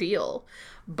fucking deal,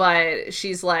 but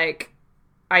she's like,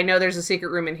 I know there's a secret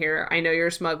room in here. I know you're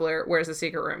a smuggler. Where's the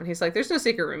secret room? And he's like, there's no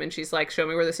secret room. And she's like, show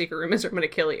me where the secret room is or I'm going to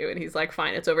kill you. And he's like,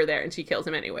 fine, it's over there. And she kills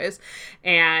him anyways.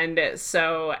 And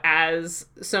so as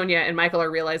Sonia and Michael are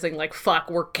realizing, like,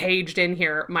 fuck, we're caged in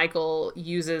here, Michael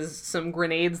uses some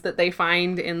grenades that they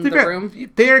find in the room.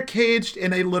 They're caged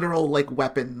in a literal like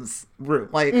weapons room.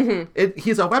 Like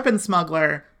he's a weapons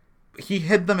smuggler. He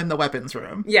hid them in the weapons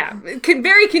room. Yeah,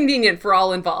 very convenient for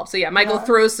all involved. So yeah, Michael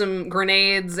throws some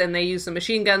grenades and they use some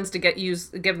machine guns to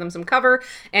give them some cover,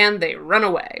 and they run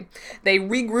away. They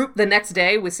regroup the next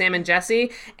day with Sam and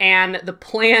Jesse, and the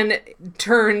plan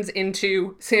turns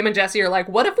into Sam and Jesse are like,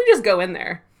 what if we just go in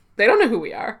there? They don't know who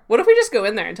we are. What if we just go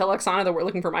in there and tell Oksana that we're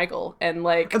looking for Michael? And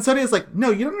like, And Sonia's like,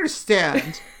 no, you don't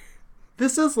understand.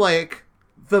 This is like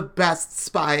the best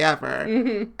spy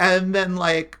ever. And then,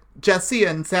 like, Jesse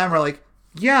and Sam are like,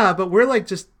 yeah, but we're, like,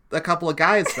 just a couple of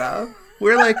guys, though.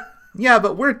 We're like, yeah,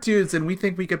 but we're dudes and we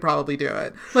think we could probably do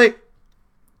it. Like,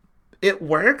 it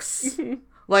works.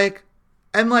 Like,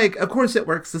 and, like, of course it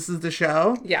works. This is the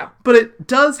show. Yeah. But it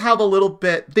does have a little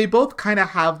bit, they both kind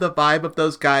of have the vibe of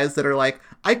those guys that are like,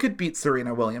 I could beat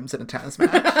Serena Williams in a tennis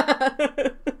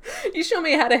match. You show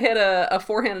me how to hit a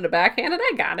forehand and a backhand, and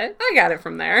I got it. I got it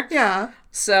from there. Yeah.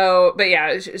 So, but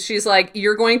yeah, she's like,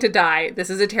 you're going to die. This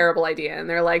is a terrible idea. And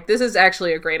they're like, this is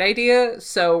actually a great idea,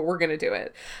 so we're going to do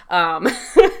it.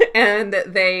 And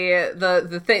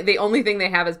the only thing they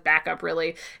have as backup,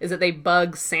 really, is that they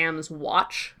bug Sam's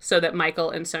watch so that Michael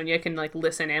and Sonia can, like,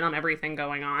 listen in on everything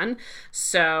going on.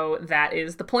 So that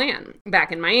is the plan.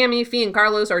 Back in Miami, Fee and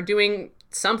Carlos are doing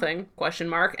something, ?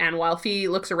 And while Fee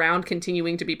looks around,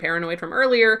 continuing to be paranoid from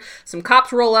earlier, some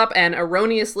cops roll up and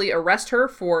erroneously arrest her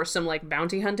for some, like,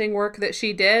 bounty hunting work that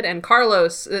she did. And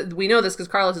Carlos, we know this because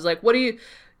Carlos is like,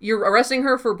 you're arresting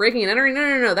her for breaking and entering?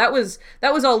 No, that was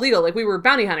all legal. Like, we were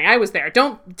bounty hunting. I was there.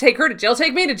 Don't take her to jail.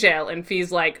 Take me to jail. And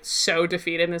Fee's, like, so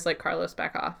defeated and is like, Carlos,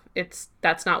 back off.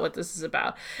 That's not what this is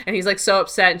about. And he's, like, so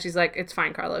upset. And she's like, it's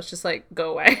fine, Carlos. Just, like, go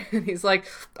away. And he's like,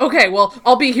 okay, well,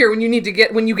 I'll be here when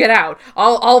you get out.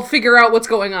 I'll figure out what's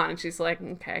going on. And she's like,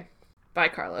 okay, bye,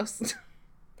 Carlos.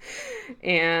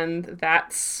 And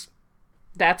that's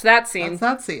that scene. That's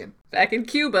that scene. Back in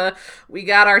Cuba, we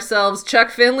got ourselves Chuck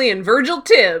Finley and Virgil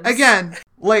Tibbs. Again,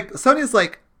 like, Sonia's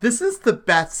like, this is the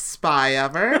best spy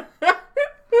ever.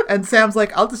 And Sam's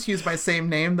like, I'll just use my same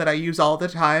name that I use all the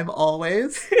time,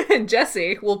 always. And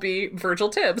Jesse will be Virgil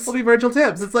Tibbs. Will be Virgil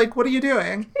Tibbs. It's like, what are you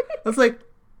doing? It's like,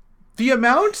 the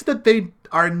amount that they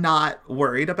are not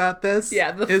worried about this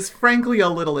is frankly a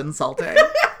little insulting.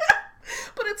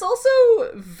 But it's also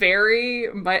very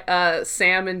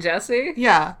Sam and Jesse.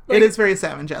 Yeah, like, it is very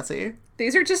Sam and Jesse.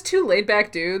 These are just two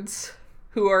laid-back dudes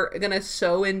who are going to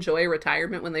so enjoy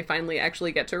retirement when they finally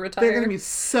actually get to retire. They're going to be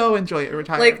so enjoying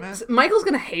retirement. Like, Michael's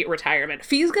going to hate retirement.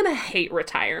 Fee's going to hate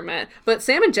retirement. But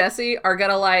Sam and Jesse are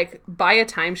going to, like, buy a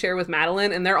timeshare with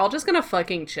Madeline, and they're all just going to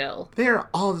fucking chill. They're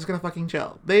all just going to fucking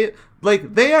chill. They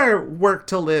are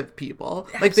work-to-live people.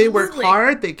 Absolutely. Like, they work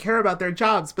hard, they care about their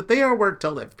jobs, but they are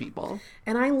work-to-live people.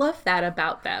 And I love that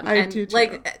about them. I do too.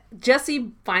 Like,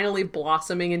 Jesse finally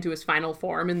blossoming into his final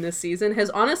form in this season has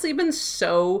honestly been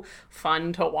so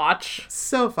fun to watch.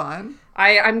 So fun.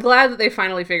 I'm glad that they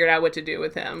finally figured out what to do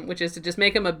with him, which is to just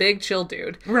make him a big chill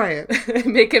dude. Right.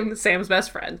 Make him Sam's best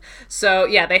friend. So,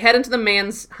 yeah, they head into the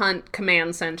Manhunt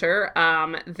Command Center.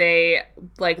 They,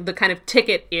 like, the kind of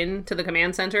ticket into the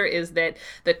command center is that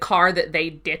the car that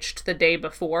they ditched the day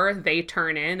before, they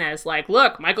turn in as, like,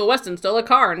 look, Michael Weston stole a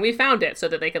car and we found it, so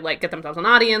that they could, like, get themselves an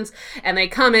audience. And they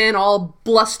come in all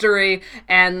blustery,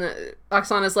 and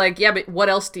Oksana's like, yeah, but what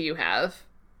else do you have?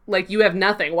 Like, you have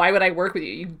nothing. Why would I work with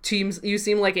you? You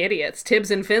seem like idiots.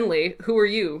 Tibbs and Finley, who are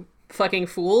you? Fucking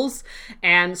fools?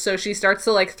 And so she starts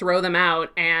to, like, throw them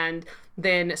out, and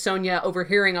then Sonia,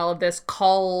 overhearing all of this,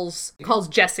 calls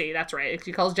Jesse. That's right.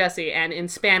 She calls Jesse, and in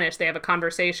Spanish, they have a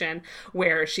conversation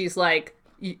where she's like,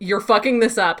 you're fucking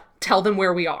this up. Tell them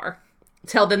where we are.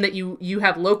 Tell them that you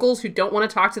have locals who don't want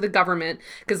to talk to the government,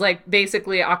 because, like,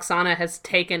 basically Oksana has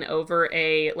taken over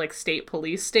a, like, state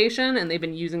police station, and they've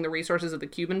been using the resources of the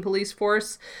Cuban police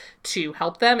force to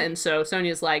help them. And so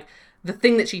Sonia's like, the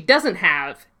thing that she doesn't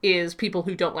have is people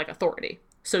who don't like authority.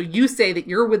 So you say that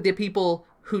you're with the people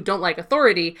who don't like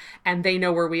authority, and they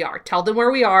know where we are. Tell them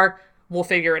where we are. We'll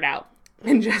figure it out.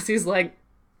 And Jesse's like,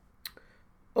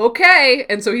 okay.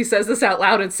 And so he says this out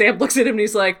loud, and Sam looks at him and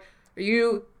he's like, are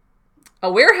you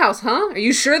a warehouse, huh? Are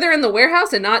you sure they're in the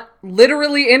warehouse and not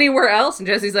literally anywhere else? And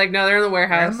Jesse's like, no, they're in the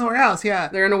warehouse. They're in the warehouse, yeah.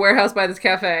 They're in a warehouse by this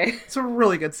cafe. It's a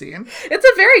really good scene. It's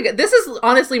a very good, this is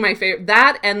honestly my favorite.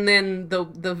 That, and then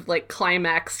the like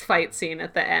climax fight scene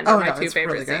at the end are my two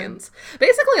favorite scenes.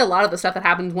 Basically, a lot of the stuff that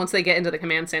happens once they get into the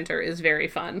command center is very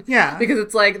fun. Yeah. Because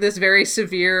it's like this very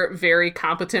severe, very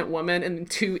competent woman and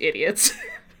two idiots,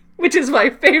 which is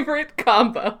my favorite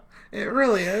combo. It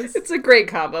really is. It's a great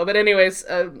combo. But anyways,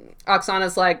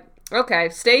 Oksana's like, okay,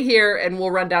 stay here and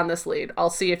we'll run down this lead. I'll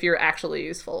see if you're actually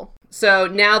useful. So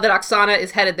now that Oksana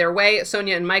is headed their way,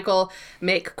 Sonia and Michael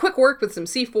make quick work with some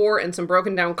C4 and some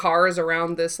broken down cars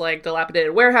around this, like,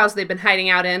 dilapidated warehouse they've been hiding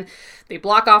out in. They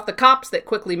block off the cops that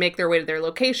quickly make their way to their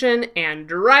location and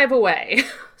drive away.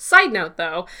 Side note,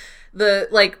 though,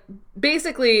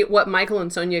 Basically what Michael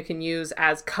and Sonia can use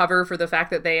as cover for the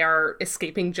fact that they are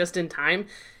escaping just in time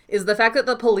is the fact that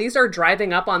the police are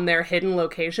driving up on their hidden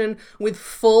location with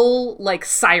full, like,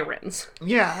 sirens.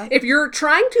 Yeah. If you're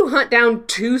trying to hunt down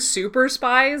 2 super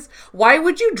spies, why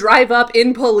would you drive up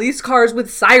in police cars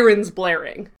with sirens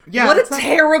blaring? Yeah, what a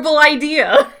terrible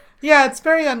idea. Yeah, it's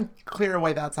very unclear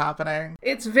why that's happening.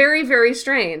 It's very, very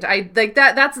strange.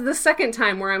 That's the second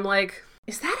time where I'm like,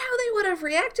 is that how they would have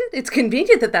reacted? It's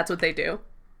convenient that that's what they do,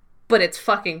 but it's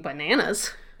fucking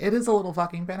bananas. It is a little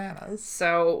fucking bananas.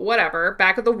 So, whatever.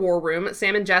 Back at the war room,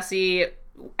 Sam and Jesse,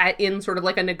 in sort of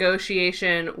like a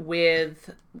negotiation with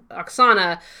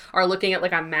Oksana, are looking at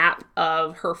like a map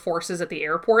of her forces at the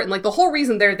airport. And like the whole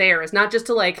reason they're there is not just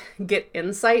to like get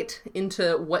insight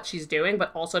into what she's doing,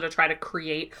 but also to try to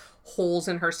create holes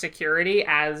in her security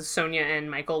as Sonia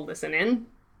and Michael listen in.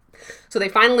 So they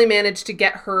finally managed to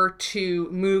get her to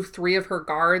move 3 of her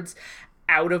guards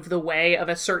out of the way of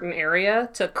a certain area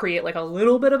to create like a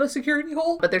little bit of a security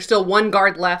hole. But there's still 1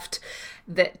 guard left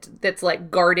that's like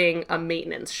guarding a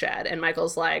maintenance shed. And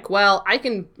Michael's like, well, I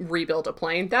can rebuild a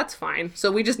plane. That's fine.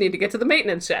 So we just need to get to the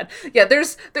maintenance shed. Yeah,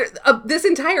 this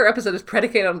entire episode is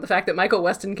predicated on the fact that Michael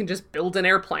Weston can just build an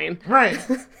airplane. Right.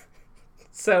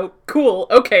 So, cool.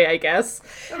 Okay, I guess.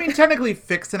 I mean, technically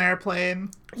fix an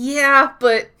airplane. Yeah,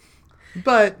 but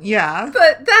yeah.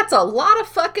 But that's a lot of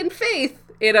fucking faith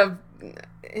in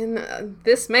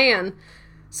this man.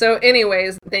 So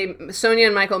anyways, Sonia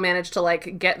and Michael managed to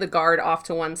like get the guard off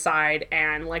to one side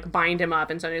and like bind him up,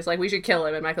 and Sonia's like, we should kill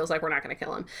him, and Michael's like, we're not gonna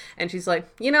kill him. And she's like,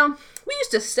 we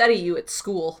used to study you at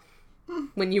school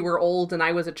when you were old and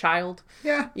I was a child.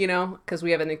 Yeah. Because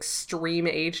we have an extreme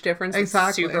age difference.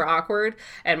 Exactly. It's super awkward.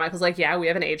 And Michael's like, yeah, we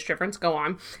have an age difference. Go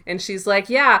on. And she's like,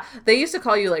 yeah, they used to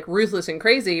call you like ruthless and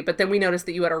crazy, but then we noticed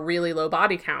that you had a really low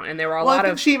body count, and there were a lot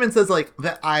of... She even says like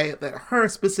that her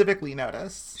specifically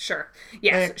noticed. Sure.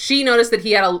 Yes. She noticed that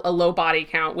he had a low body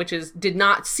count, which did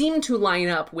not seem to line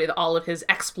up with all of his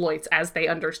exploits as they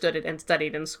understood it and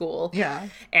studied in school. Yeah.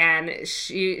 And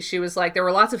she was like, there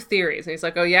were lots of theories. And he's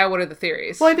like, oh yeah, what are the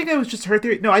theories? Well, I think it was just her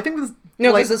theory. No, I think this...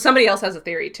 No, because somebody else has a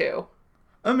theory too.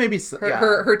 Oh, maybe so, yeah.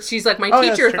 Her she's like, my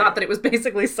teacher thought that it was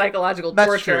basically psychological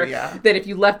torture. True, yeah. That if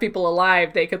you left people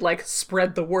alive, they could like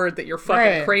spread the word that you're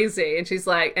fucking crazy. And she's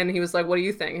like, and he was like, what do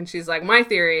you think? And she's like, my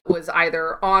theory was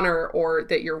either honor or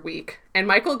that you're weak. And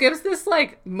Michael gives this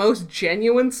like most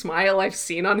genuine smile I've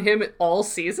seen on him all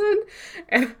season.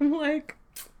 And I'm like,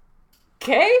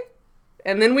 okay.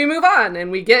 And then we move on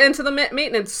and we get into the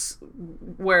maintenance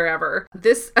wherever. And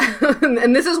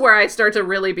this is where I start to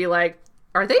really be like,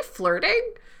 are they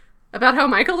flirting about how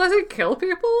Michael doesn't kill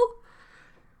people?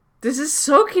 This is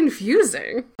so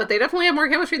confusing. But they definitely have more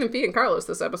chemistry than Fee and Carlos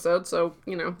this episode, so,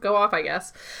 go off, I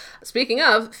guess. Speaking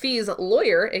of, Fee's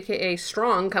lawyer, aka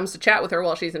Strong, comes to chat with her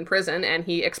while she's in prison, and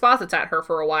he exposits at her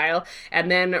for a while, and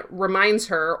then reminds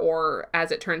her, or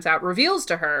as it turns out, reveals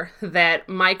to her that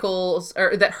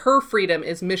that her freedom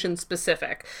is mission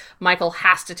specific. Michael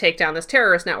has to take down this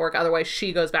terrorist network, otherwise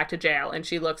she goes back to jail, and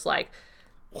she looks like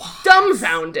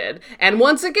dumbfounded. And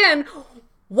once again,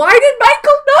 why did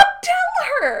Michael not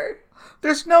tell her?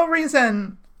 There's no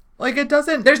reason. Like, it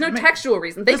doesn't... There's no textual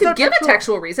reason. They could give a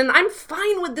textual reason. I'm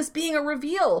fine with this being a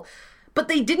reveal. But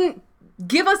they didn't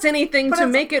give us anything to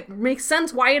make it make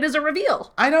sense why it is a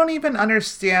reveal. I don't even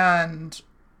understand...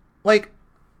 Like,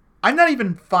 I'm not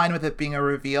even fine with it being a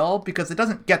reveal because it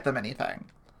doesn't get them anything.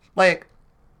 Like...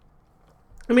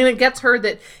 I mean, it gets her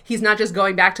that he's not just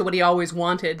going back to what he always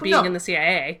wanted, being in the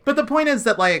CIA. But the point is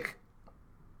that, like...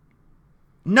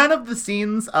 None of the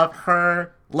scenes of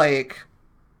her, like,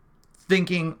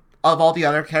 thinking of all the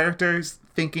other characters,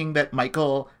 thinking that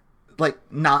Michael, like,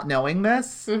 not knowing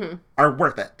this, are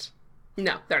worth it.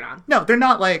 No, they're not. No, they're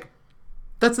not, like,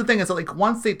 that's the thing is that, like,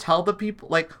 once they tell the people,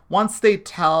 like, once they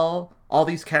tell all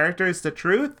these characters the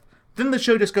truth, then the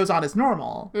show just goes on as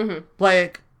normal. Mm-hmm.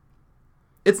 Like,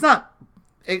 it's not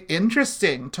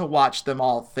interesting to watch them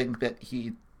all think that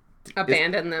he...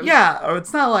 Abandoned them. Yeah, or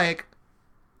it's not like...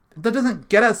 That doesn't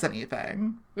get us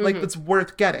anything. Like, that's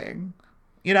worth getting.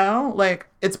 Like,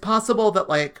 it's possible that,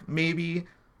 like, maybe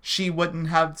she wouldn't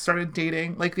have started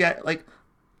dating. Like,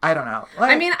 I don't know.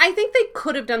 Like, I mean, I think they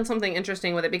could have done something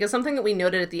interesting with it, because something that we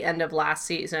noted at the end of last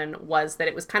season was that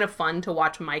it was kind of fun to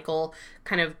watch Michael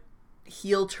kind of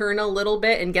heel turn a little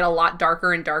bit and get a lot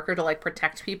darker and darker to like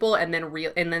protect people, and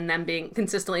then them being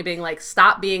consistently being like,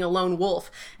 stop being a lone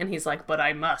wolf, and he's like, but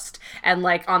I must, and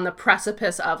like on the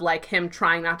precipice of like him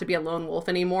trying not to be a lone wolf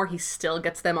anymore, he still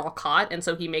gets them all caught, and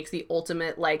so he makes the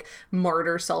ultimate like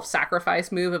martyr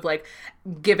self-sacrifice move of like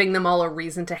giving them all a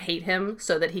reason to hate him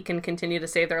so that he can continue to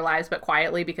save their lives, but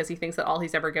quietly, because he thinks that all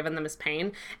he's ever given them is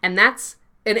pain. And that's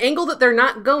an angle that they're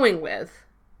not going with.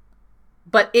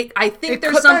 But I think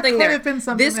there's something there.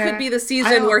 This could be the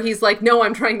season where he's like, no,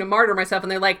 I'm trying to martyr myself.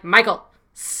 And they're like, Michael,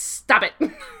 stop it.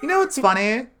 You know what's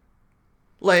funny?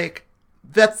 Like,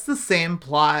 that's the same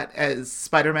plot as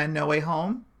Spider-Man No Way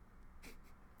Home.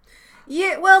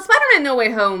 Yeah, well, Spider-Man No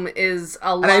Way Home is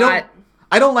a lot...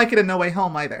 I don't like it in No Way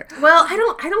Home either. Well, I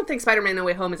don't think Spider-Man No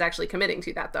Way Home is actually committing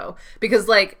to that, though. Because,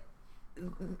 like,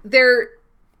 their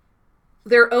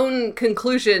own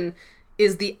conclusion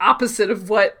is the opposite of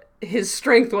what his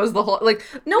strength was the whole... Like,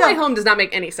 No Way Home does not make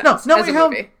any sense. No Way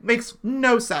Home makes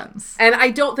no sense. And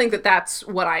I don't think that that's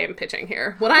what I am pitching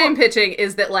here. What I am pitching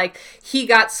is that, like, he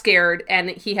got scared and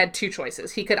he had two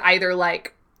choices. He could either,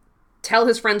 like, tell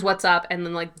his friends what's up and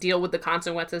then, like, deal with the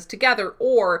consequences together,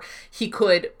 or he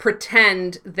could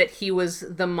pretend that he was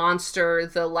the monster,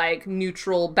 the, like,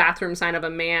 neutral bathroom sign of a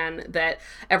man that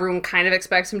everyone kind of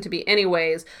expects him to be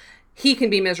anyways. He can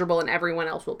be miserable and everyone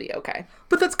else will be okay.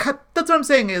 But that's what I'm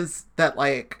saying is that,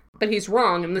 like... But he's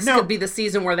wrong, and this could be the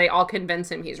season where they all convince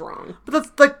him he's wrong. But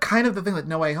that's, like, kind of the thing that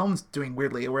No Way Home's doing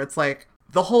weirdly, where it's, like,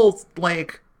 the whole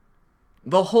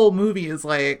movie is,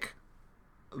 like,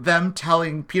 them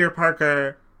telling Peter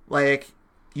Parker, like,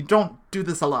 you don't do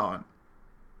this alone.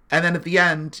 And then at the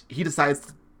end, he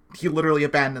literally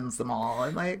abandons them all,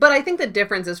 and, like... But I think the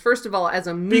difference is, first of all, as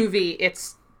a movie,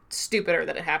 it's stupider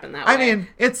that it happened that way. I mean,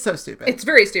 it's so stupid. It's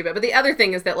very stupid. But the other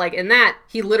thing is that, like, in that,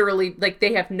 he literally, like,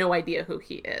 they have no idea who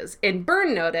he is. In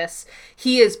Burn Notice,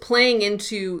 he is playing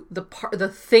into the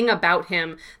thing about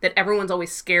him that everyone's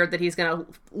always scared that he's going to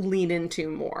lean into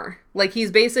more. Like,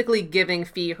 he's basically giving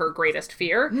Fee her greatest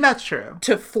fear. That's true.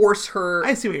 To force her...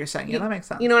 I see what you're saying. Yeah, that makes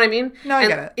sense. You know what I mean? No, I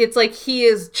get it. It's like he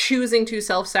is choosing to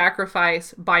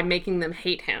self-sacrifice by making them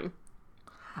hate him.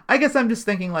 I guess I'm just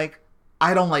thinking, like,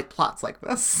 I don't like plots like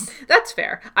this. That's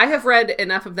fair. I have read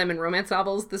enough of them in romance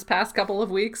novels this past couple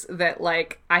of weeks that,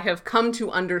 like, I have come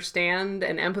to understand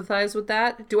and empathize with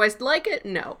that. Do I like it?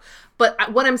 No.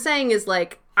 But what I'm saying is,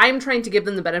 like, I'm trying to give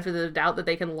them the benefit of the doubt that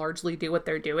they can largely do what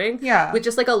they're doing. Yeah. With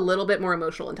just, like, a little bit more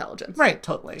emotional intelligence. Right,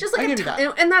 totally. Just like I give you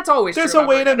that. And that's always There's true. a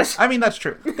way to... I mean, that's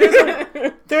true.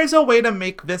 There's a way to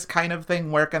make this kind of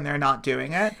thing work and they're not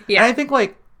doing it. Yeah. And I think,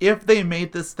 like, if they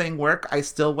made this thing work, I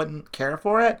still wouldn't care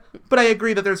for it. But I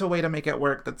agree that there's a way to make it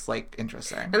work that's, like,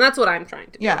 interesting. And that's what I'm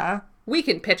trying to do. Yeah. We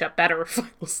can pitch a better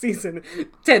final season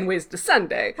 10 Ways to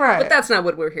Sunday. Right. But that's not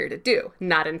what we're here to do.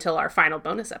 Not until our final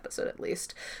bonus episode, at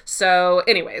least. So,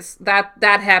 anyways, that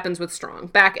happens with Strong.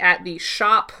 Back at the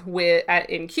shop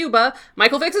in Cuba,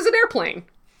 Michael fixes an airplane.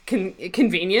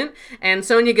 Convenient, and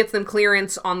Sonya gets them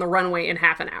clearance on the runway in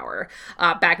half an hour.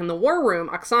 Back in the war room,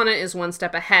 Oksana is one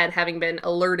step ahead, having been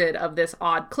alerted of this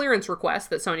odd clearance request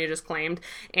that Sonya just claimed,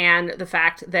 and the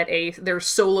fact that their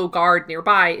solo guard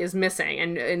nearby is missing.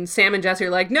 And Sam and Jesse are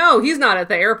like, no, he's not at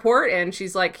the airport, and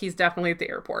she's like, he's definitely at the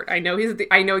airport. I know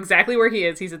I know exactly where he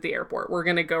is. He's at the airport. We're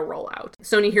gonna go roll out.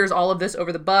 Sonya hears all of this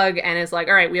over the bug and is like,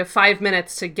 all right, we have 5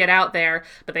 minutes to get out there,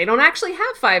 but they don't actually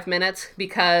have 5 minutes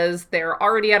because they're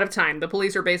already out of time. The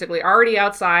police are basically already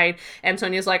outside, and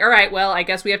Sonya's like, all right, well, I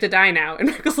guess we have to die now. And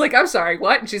Michael's like, I'm sorry,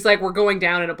 what? And she's like, we're going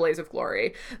down in a blaze of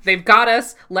glory. They've got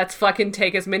us. Let's fucking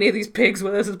take as many of these pigs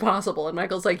with us as possible. And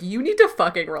Michael's like, you need to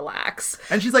fucking relax.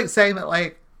 And she's like saying that,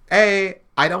 like, A,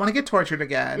 I don't want to get tortured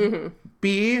again. Mm-hmm.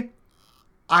 B,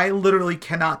 I literally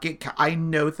cannot I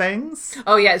know things.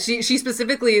 Oh, yeah. She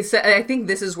specifically said, I think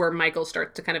this is where Michael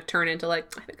starts to kind of turn into,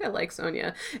 like, I think I like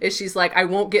Sonya. Is she's like,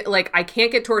 I can't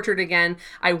get tortured again.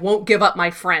 I won't give up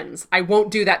my friends. I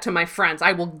won't do that to my friends.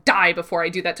 I will die before I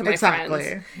do that to my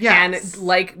friends. Yes. And,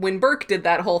 like, when Burke did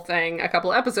that whole thing a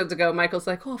couple episodes ago, Michael's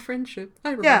like, oh, friendship.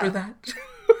 I remember that.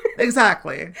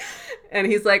 Exactly. And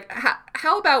he's like,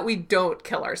 how about we don't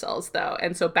kill ourselves, though?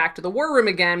 And so back to the war room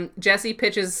again, Jesse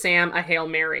pitches Sam a Hail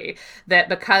Mary that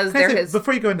because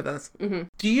Before you go into this,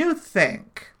 do you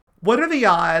think, what are the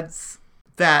odds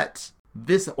that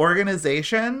this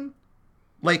organization,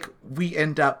 like, we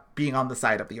end up being on the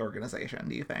side of the organization,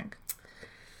 do you think?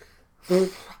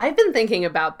 I've been thinking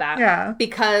about that. Yeah.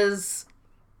 Because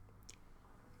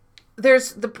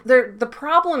there's the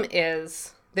problem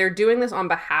is they're doing this on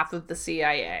behalf of the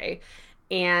CIA,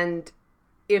 and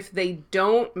if they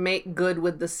don't make good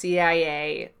with the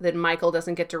CIA, then Michael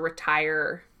doesn't get to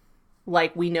retire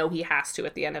like we know he has to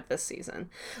at the end of this season.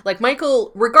 Like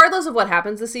Michael, regardless of what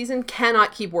happens this season,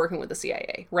 cannot keep working with the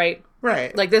CIA, right?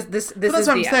 Right. Like this But is that's what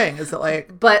I'm the end. saying, is that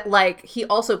like, But like he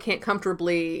also can't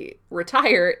comfortably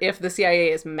retire if the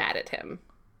CIA is mad at him.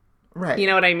 right. You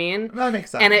know what I mean? That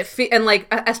makes sense. And like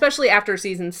especially after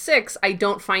season 6, I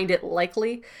don't find it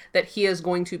likely that he is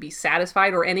going to be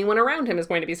satisfied, or anyone around him is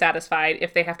going to be satisfied,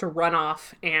 if they have to run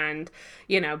off and,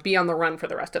 you know, be on the run for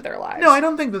the rest of their lives. No, I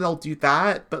don't think that they'll do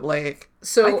that, but like,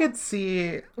 So- I could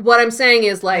see, What I'm saying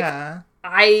is like, yeah.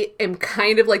 I am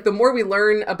kind of like, the more we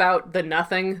learn about the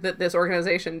nothing that this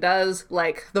organization does,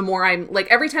 like the more I'm like,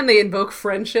 every time they invoke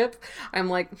friendship, I'm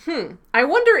like, I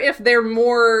wonder if they're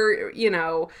more, you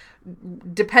know,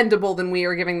 dependable than we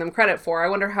are giving them credit for. I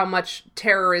wonder how much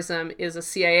terrorism is a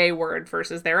CIA word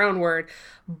versus their own word.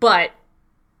 But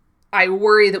I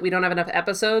worry that we don't have enough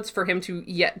episodes for him to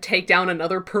yet take down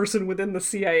another person within the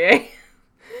CIA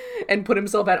and put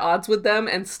himself at odds with them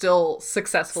and still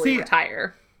successfully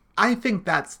retire. I think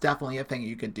that's definitely a thing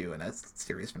you could do in a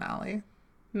series finale.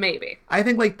 Maybe. I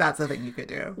think like that's a thing you could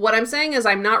do. What I'm saying is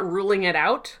I'm not ruling it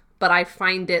out, but I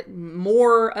find it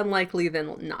more unlikely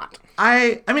than not.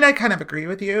 I mean, I kind of agree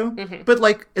with you, but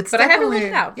like, it's But I haven't definitely,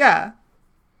 ruled it out. yeah,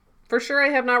 For sure, I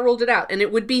have not ruled it out, and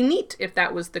it would be neat if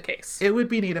that was the case. it would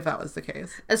be neat if that was the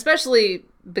case. Especially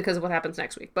because of what happens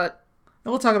next week, but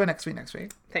And we'll talk about next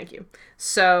week. thank you.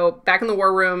 So, back in the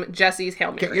war room, Jesse's Hail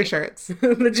Mary. Get your shirts.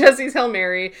 The Jesse's Hail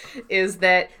Mary is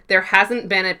that there hasn't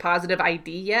been a positive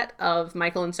ID yet of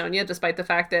Michael and Sonia, despite the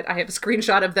fact that I have a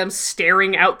screenshot of them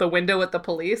staring out the window at the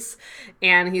police.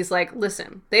 And he's like,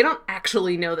 listen, they don't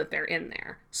actually know that they're in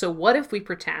there. So what if we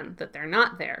pretend that they're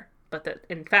not there, but that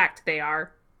in fact they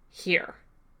are here?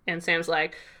 And Sam's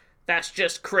like, that's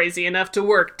just crazy enough to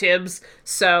work, Tibbs.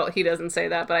 So he doesn't say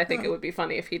that, but I think it would be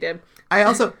funny if he did. I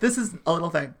also, this is a little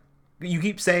thing. You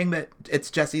keep saying that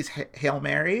it's Jesse's Hail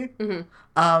Mary. And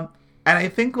I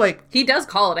think like, He does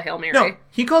call it a Hail Mary. no,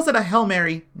 he calls it a Hail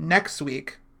Mary next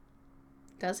week.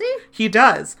 Does he? He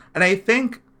does. And I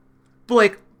think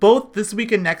like both this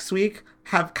week and next week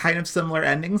have kind of similar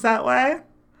endings that way.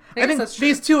 I guess think that's true.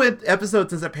 these two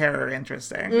episodes as a pair are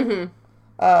interesting.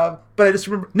 But I just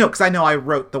remember, no, because I know I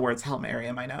wrote the words Hail Mary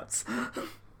in my notes.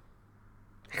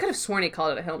 I could have sworn he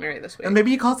called it a Hail Mary this week. And maybe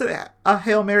he calls it a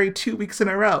Hail Mary 2 weeks in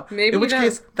a row. Maybe in which he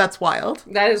does. case, that's wild.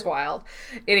 That is wild.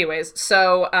 Anyways,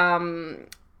 so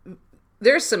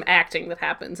there's some acting that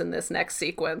happens in this next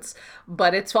sequence,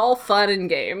 but it's all fun and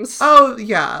games. Oh,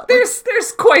 yeah. Like,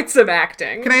 There's quite some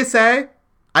acting. can I say,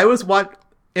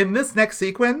 in this next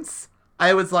sequence,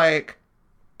 I was like,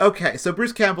 okay, so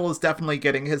Bruce Campbell is definitely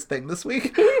getting his thing this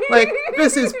week. Like,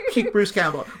 this is peak Bruce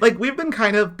Campbell. Like, we've been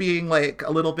kind of being, like,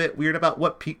 a little bit weird about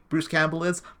what peak Bruce Campbell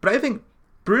is, but I think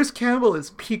Bruce Campbell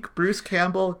is peak Bruce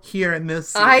Campbell here in this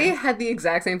scene. I had the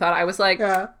exact same thought. I was like,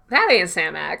 Yeah. that ain't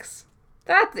Sam Axe.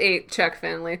 That ain't Chuck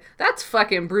Finley. That's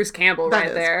fucking Bruce Campbell That right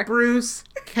is there. Bruce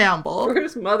Campbell.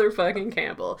 Bruce motherfucking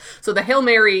Campbell. So the Hail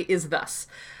Mary is thus.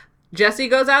 Jesse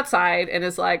goes outside and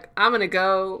is like, I'm gonna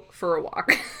go for a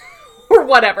walk. Or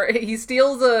whatever. He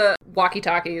steals a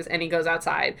walkie-talkies and he goes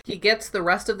outside. He gets the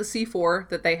rest of the C4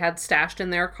 that they had stashed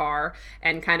in their car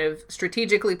and kind of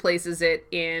strategically places it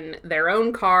in their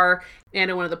own car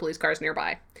and in one of the police cars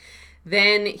nearby.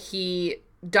 Then he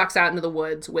ducks out into the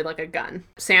woods with like a gun.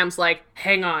 Sam's like,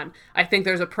 hang on, I think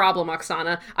there's a problem,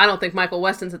 Oksana. I don't think Michael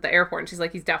Weston's at the airport. And she's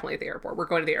like, he's definitely at the airport. We're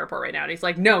going to the airport right now. And he's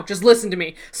like, no, just listen to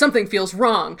me. Something feels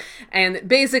wrong. And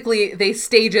basically they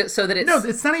stage it so that it's... No,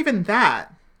 it's not even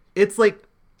that. It's like,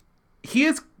 he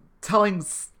is telling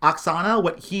Oksana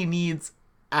what he needs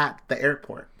at the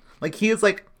airport. Like, he is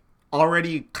like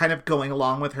already kind of going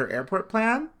along with her airport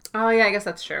plan. Oh yeah, I guess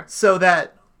that's true. So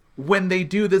that when they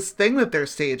do this thing that they're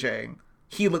staging,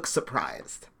 he looks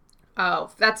surprised.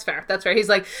 Oh, that's fair. That's fair. He's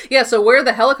like, yeah, so where are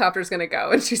the helicopters going to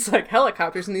go? And she's like,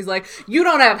 helicopters? And he's like, you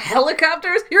don't have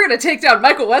helicopters? You're going to take down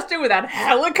Michael Weston without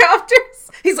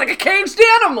helicopters? He's like a caged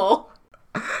animal.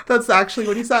 That's actually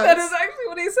what he says. That is actually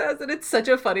what he says. And it's such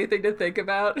a funny thing to think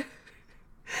about.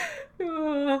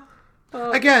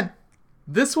 Again,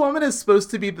 this woman is supposed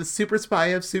to be the super spy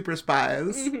of super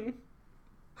spies.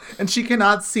 And she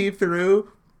cannot see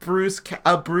through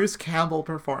a Bruce Campbell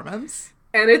performance.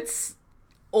 And it's,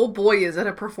 oh boy, is it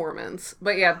a performance.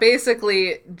 But yeah,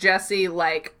 basically, Jesse,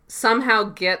 like, somehow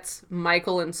gets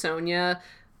Michael and Sonia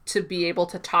to be able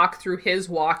to talk through his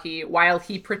walkie while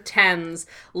he pretends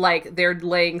like they're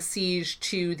laying siege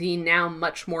to the now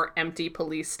much more empty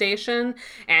police station.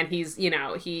 And he's, you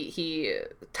know, he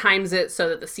times it so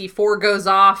that the C4 goes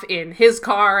off in his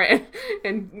car,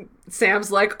 and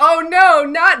Sam's like, oh no,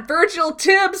 not Virgil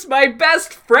Tibbs, my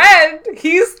best friend.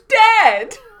 He's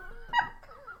dead.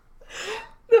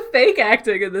 fake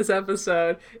acting in this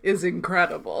episode is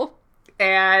incredible.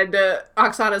 And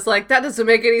Oksana's like, that doesn't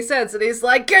make any sense. And he's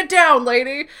like, get down,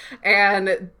 lady.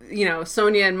 And, you know,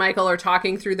 Sonia and Michael are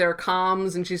talking through their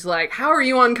comms. And she's like, how are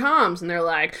you on comms? And they're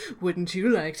like, wouldn't you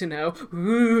like to know?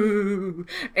 Ooh.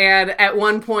 And at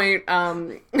one point,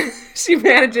 she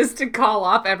manages to call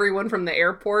off everyone from the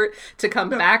airport to come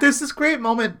back. There's this great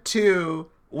moment,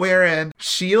 too, wherein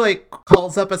she, like,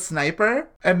 calls up a sniper.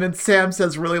 And then Sam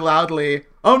says really loudly,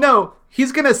 oh, no,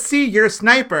 he's gonna see your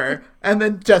sniper. And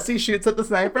then Jesse shoots at the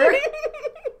sniper.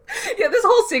 Yeah, this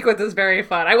whole sequence is very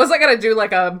fun. I wasn't gonna do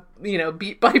like a, you know,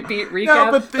 beat by beat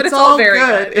recap, no, but it's all very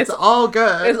good. It's all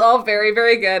good. It's all very,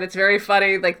 very good. It's very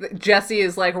funny. Like Jesse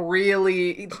is like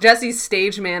Jesse's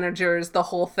stage managers the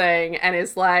whole thing and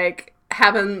is like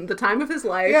having the time of his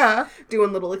life,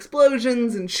 doing little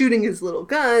explosions and shooting his little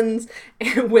guns,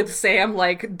 and with Sam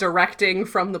like directing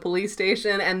from the police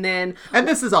station, and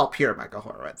this is all pure Michael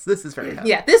Horowitz. This is very heavy.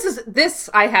 Yeah, this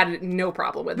I had no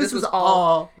problem with. This was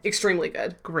all extremely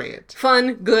good, great,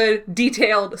 fun, good,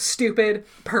 detailed, stupid,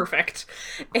 perfect.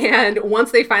 And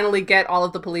once they finally get all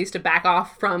of the police to back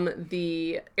off from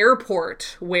the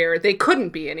airport where they couldn't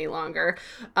be any longer,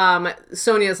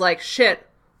 Sonia's like, shit,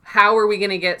 how are we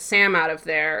going to get Sam out of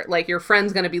there? Like, your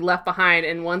friend's going to be left behind.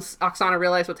 And once Oksana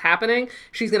realizes what's happening,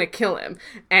 she's going to kill him.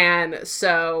 And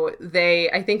so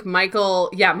I think Michael's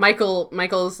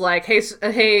like,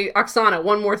 hey, Oksana,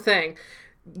 one more thing.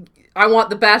 I want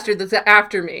the bastard that's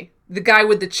after me. The guy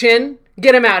with the chin,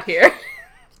 get him out here.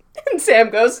 And Sam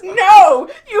goes, no,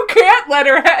 you can't let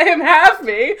him have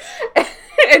me.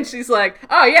 And she's like,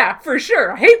 oh yeah, for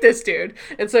sure. I hate this dude.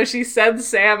 And so she sends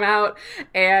Sam out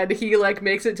and he like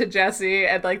makes it to Jesse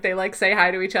and like they like say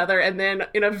hi to each other. And then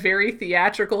in a very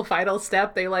theatrical final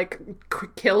step, they like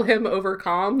kill him over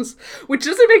comms, which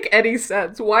doesn't make any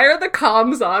sense. Why are the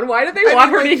comms on? Why do they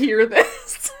want her to hear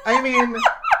this? I mean,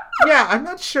 yeah, I'm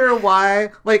not sure why.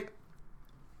 Like,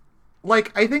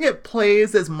 I think it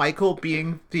plays as Michael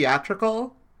being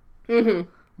theatrical. Mm-hmm.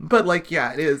 But, like,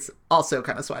 yeah, it is also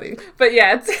kind of sweaty. But,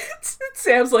 yeah, it's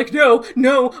Sam's like, no,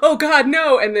 oh, God,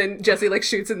 no. And then Jesse, like,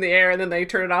 shoots in the air, and then they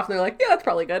turn it off, and they're like, yeah, that's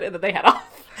probably good. And then they head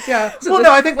off. Yeah. So well,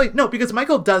 no, I think, like, no, because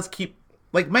Michael does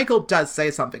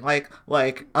say something, like,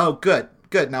 oh, good,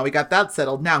 now we got that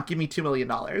settled. Now, give me $2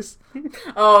 million.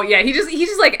 Oh, yeah, he's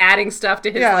just, like, adding stuff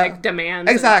to his, like,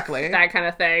 demands. Exactly. That kind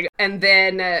of thing. And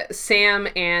then Sam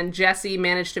and Jesse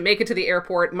manage to make it to the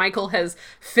airport. Michael has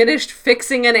finished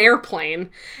fixing an airplane,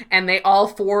 and they all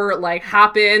four, like,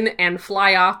 hop in and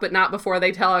fly off, but not before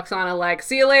they tell Oksana, like,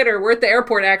 see you later, we're at the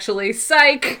airport, actually,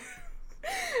 psych!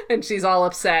 And she's all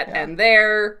upset, and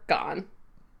they're gone.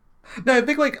 No, I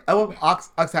think, like,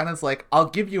 Oksana's like, I'll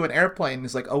give you an airplane.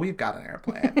 He's like, oh, we've got an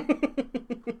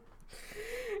airplane.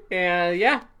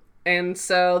 Yeah. And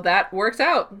so that works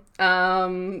out.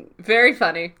 Very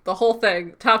funny. The whole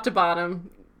thing, top to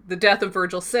bottom. The death of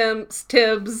Virgil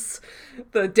Tibbs,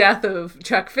 the death of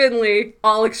Chuck Finley,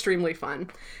 all extremely fun.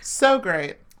 So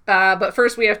great. But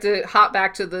first we have to hop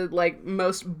back to the, like,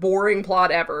 most boring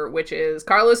plot ever, which is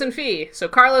Carlos and Fee. So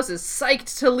Carlos is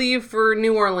psyched to leave for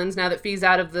New Orleans now that Fee's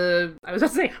out of I was about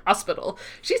to say hospital.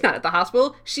 She's not at the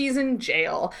hospital. She's in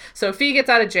jail. So Fee gets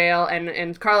out of jail,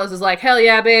 and Carlos is like, hell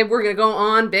yeah, babe, we're gonna go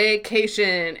on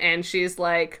vacation. And she's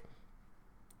like,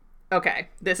 okay,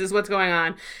 this is what's going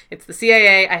on. It's the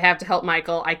CIA. I have to help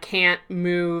Michael. I can't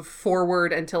move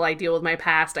forward until I deal with my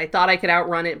past. I thought I could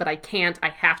outrun it, but I can't. I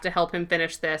have to help him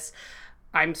finish this.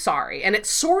 I'm sorry. And it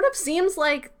sort of seems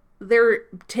like they're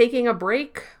taking a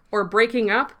break or breaking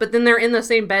up, but then they're in the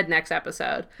same bed next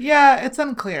episode. Yeah, it's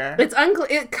unclear.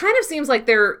 It kind of seems like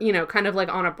they're, you know, kind of like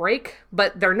on a break,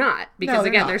 but they're not. Because,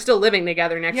 they're still living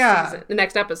together the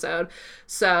next episode.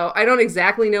 So I don't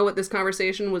exactly know what this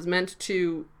conversation was meant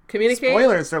to communicate.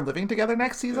 Spoilers, they're living together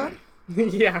next season?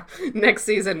 Yeah, next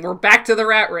season. We're back to the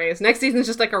rat race. Next season's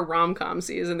just like a rom-com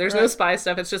season. There's no spy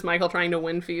stuff. It's just Michael trying to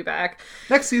win Fee back.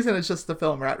 Next season is just the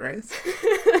film Rat Race.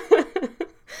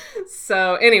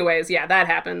 So anyways, yeah, that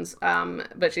happens.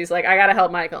 But she's like, I gotta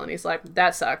help Michael. And he's like,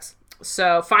 that sucks.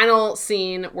 So final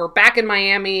scene, we're back in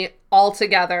Miami all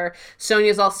together.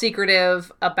 Sonia's all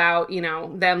secretive about, you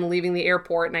know, them leaving the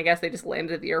airport. And I guess they just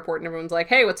landed at the airport and everyone's like,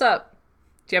 hey, what's up?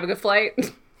 Do you have a good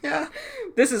flight? Yeah.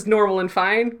 This is normal and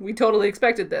fine. We totally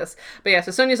expected this. But yeah, so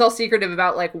Sonia's all secretive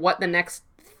about, like, what the next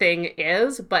thing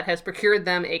is, but has procured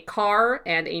them a car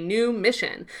and a new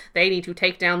mission. They need to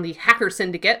take down the hacker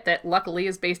syndicate that luckily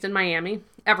is based in Miami.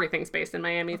 Everything's based in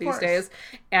Miami these days.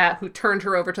 Who turned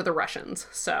her over to the Russians.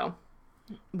 So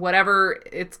whatever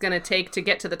it's going to take to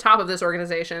get to the top of this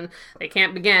organization, they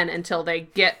can't begin until they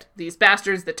get these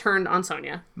bastards that turned on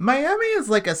Sonya. Miami is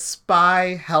like a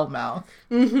spy hellmouth.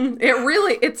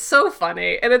 It's so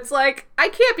funny. And it's like, I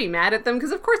can't be mad at them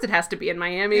because of course it has to be in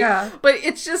Miami. Yeah. But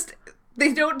it's just,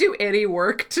 they don't do any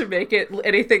work to make it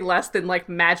anything less than like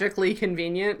magically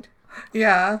convenient.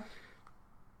 Yeah.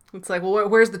 It's like, well,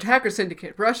 where's the hacker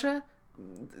syndicate? Russia?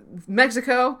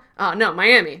 Mexico? No,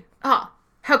 Miami.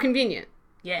 How convenient.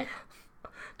 Yeah.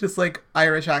 Just like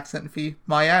Irish accent fee.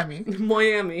 Miami.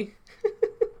 Miami.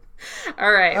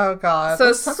 All right. Oh, God. So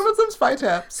let's talk about some spy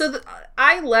tips. So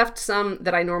I left some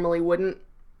that I normally wouldn't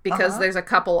because there's a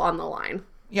couple on the line.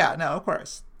 Yeah, no, of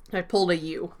course. I pulled a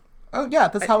U. Oh, yeah,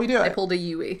 that's how we do it. I pulled a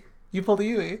UE. You pulled a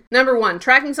UE. Number 1,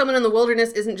 tracking someone in the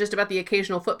wilderness isn't just about the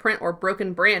occasional footprint or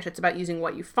broken branch. It's about using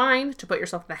what you find to put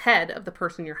yourself ahead of the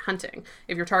person you're hunting.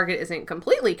 If your target isn't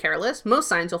completely careless, most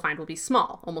signs you'll find will be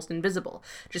small, almost invisible.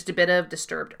 Just a bit of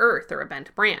disturbed earth or a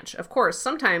bent branch. Of course,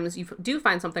 sometimes you do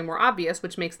find something more obvious,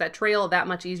 which makes that trail that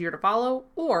much easier to follow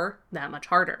or that much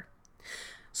harder.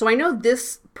 So I know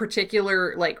this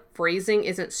particular phrasing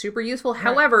isn't super useful. Right.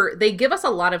 However, they give us a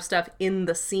lot of stuff in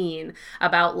the scene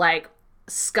about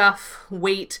scuff,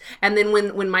 weight, and then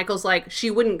when Michael's like, she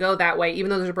wouldn't go that way, even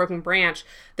though there's a broken branch,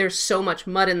 there's so much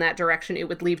mud in that direction, it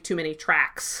would leave too many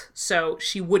tracks. So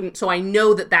she wouldn't, so I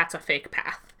know that that's a fake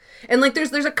path. And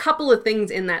there's a couple of things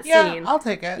in that scene. Yeah, I'll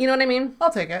take it. You know what I mean?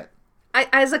 I'll take it.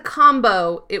 As a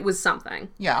combo, it was something.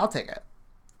 Yeah, I'll take it.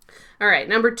 All right,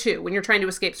 number 2, when you're trying to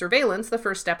escape surveillance, the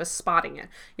first step is spotting it.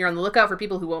 You're on the lookout for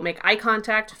people who won't make eye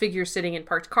contact, figures sitting in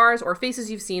parked cars, or faces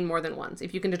you've seen more than once.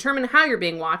 If you can determine how you're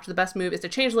being watched, the best move is to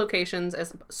change locations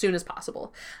as soon as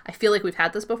possible. I feel like we've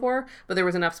had this before, but there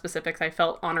was enough specifics I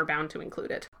felt honor bound to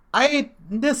include it.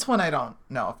 This one I don't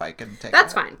know if I can take.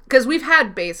 That's fine, because we've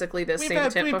had basically this same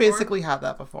tip before. We basically had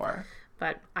that before.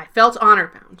 But I felt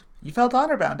honor bound. You felt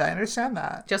honor bound. I understand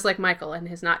that. Just like Michael and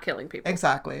his not killing people.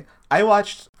 Exactly. I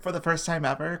watched for the first time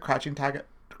ever Crouching Tiger,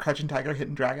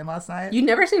 Hidden Dragon last night. You'd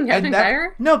never seen Crouching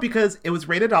Tiger? No, because it was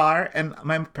rated R, and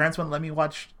my parents wouldn't let me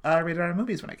watch rated R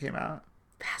movies when it came out.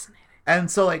 Fascinating.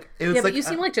 And so it was but you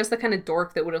seem like just the kind of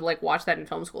dork that would have watched that in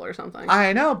film school or something.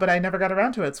 I know, but I never got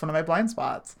around to it. It's one of my blind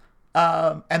spots.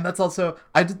 And that's also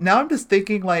now I'm just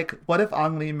thinking what if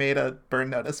Ang Lee made a Burn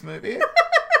Notice movie?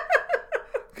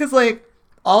 Because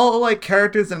all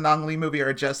characters in an Ang Lee movie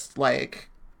are just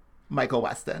Michael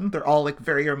Weston. They're all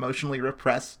very emotionally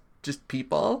repressed, just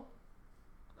people.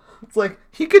 It's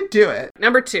he could do it.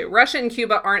 Number 2, Russia and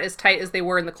Cuba aren't as tight as they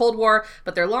were in the Cold War,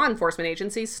 but their law enforcement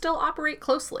agencies still operate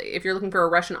closely. If you're looking for a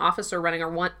Russian officer running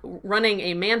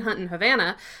a manhunt in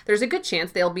Havana, there's a good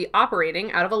chance they'll be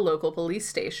operating out of a local police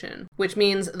station. Which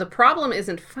means the problem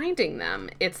isn't finding them,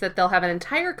 it's that they'll have an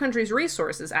entire country's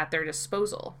resources at their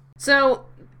disposal. So,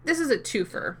 this is a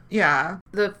twofer. Yeah.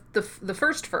 The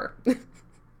first fur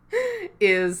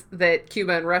is that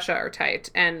Cuba and Russia are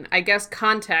tight. And I guess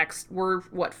context, we're,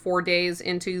 4 days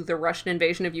into the Russian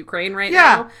invasion of Ukraine now?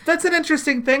 Yeah, that's an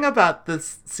interesting thing about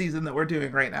this season that we're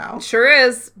doing right now. Sure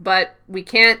is, but we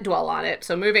can't dwell on it.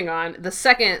 So moving on. The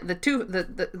second...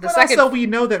 Also, we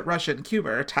know that Russia and Cuba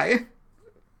are tight.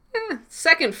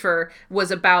 Second fur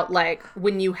was about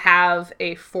when you have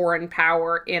a foreign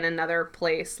power in another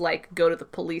place, go to the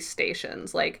police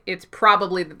stations. It's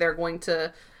probably that they're going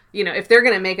to... if they're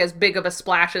going to make as big of a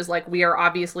splash as we are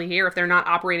obviously here, if they're not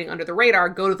operating under the radar,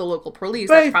 go to the local police.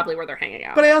 That's probably where they're hanging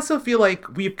out. But I also feel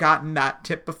we've gotten that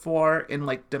tip before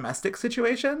in domestic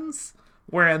situations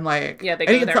wherein they go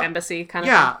to their embassy kind of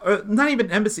thing. Yeah, or not even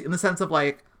embassy in the sense of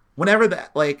whenever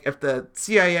if the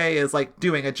CIA is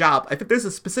doing a job, I think there's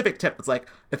a specific tip. It's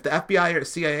if the FBI or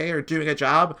CIA are doing a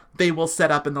job, they will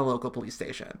set up in the local police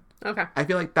station. Okay. I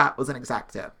feel that was an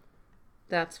exact tip.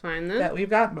 That's fine then. That we've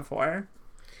gotten before.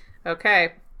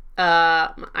 Okay.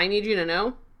 I need you to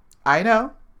know. I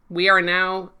know. We are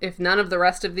now, if none of the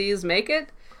rest of these make it.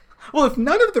 Well, if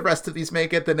none of the rest of these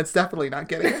make it, then it's definitely not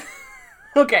getting it.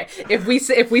 Okay. If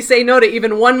we say no to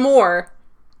even one more,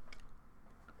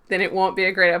 then it won't be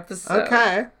a great episode.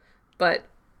 Okay. But,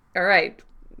 all right.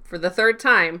 For the third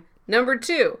time, number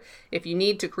 2, if you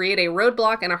need to create a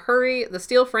roadblock in a hurry, the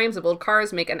steel frames of old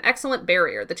cars make an excellent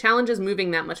barrier. The challenge is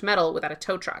moving that much metal without a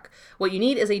tow truck. What you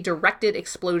need is a directed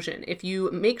explosion. If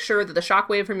you make sure that the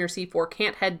shockwave from your C4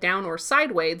 can't head down or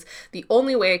sideways, the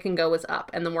only way it can go is up.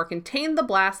 And the more contained the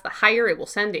blast, the higher it will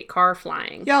send a car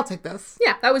flying. Yeah, I'll take this.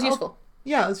 Yeah, that was useful.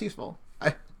 Yeah, that was useful.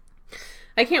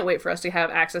 I can't wait for us to have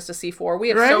access to C4. We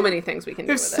have so many things we can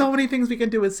do with it. There's so many things we can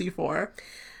do with C4.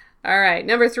 All right,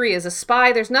 number 3 is a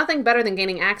spy. There's nothing better than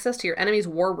gaining access to your enemy's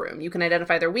war room. You can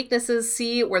identify their weaknesses,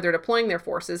 see where they're deploying their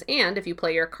forces, and if you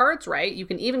play your cards right, you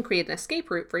can even create an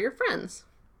escape route for your friends.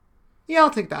 Yeah,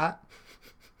 I'll take that.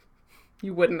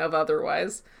 You wouldn't have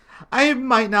otherwise. I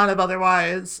might not have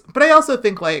otherwise, but I also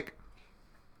think, like,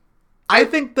 I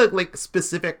think the, like,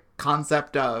 specific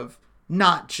concept of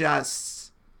not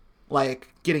just,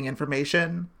 like, getting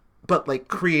information, but, like,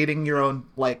 creating your own,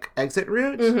 like, exit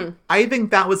route, I think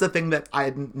that was a thing that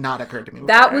had not occurred to me before.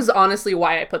 That was honestly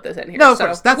why I put this in here. No, of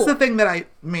course. That's the thing that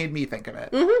made me think of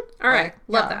it. All right.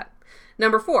 Love that.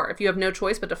 Number 4, if you have no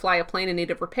choice but to fly a plane in need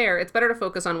of repair, it's better to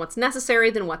focus on what's necessary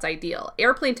than what's ideal.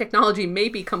 Airplane technology may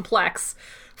be complex.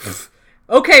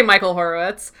 Okay, Michael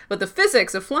Horowitz, but the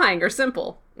physics of flying are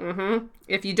simple.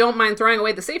 If you don't mind throwing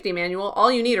away the safety manual,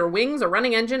 all you need are wings, a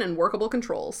running engine, and workable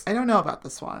controls. I don't know about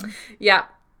this one. Yeah.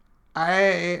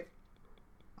 I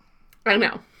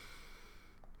know.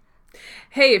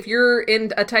 Hey, if you're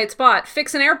in a tight spot,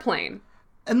 fix an airplane.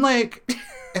 And, like,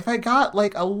 if I got,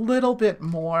 like, a little bit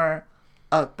more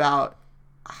about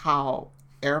how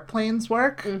airplanes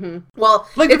work. Well,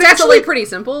 like, it's actually pretty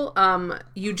simple.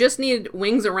 You just need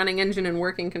wings, a running engine, and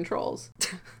working controls.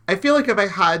 I feel like if I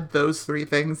had those 3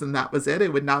 things and that was it,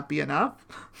 it would not be enough.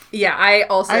 Yeah, I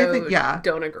also think,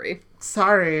 don't agree.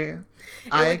 Sorry.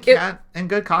 I can't, in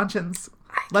good conscience,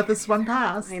 let this one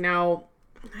pass. I know.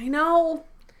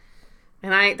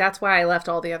 And that's why I left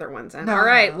all the other ones in. All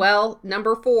right, well,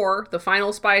 number 4, the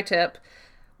final spy tip.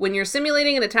 When you're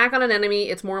simulating an attack on an enemy,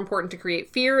 it's more important to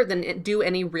create fear than do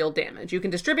any real damage. You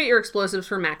can distribute your explosives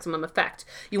for maximum effect.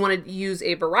 You want to use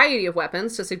a variety of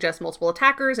weapons to suggest multiple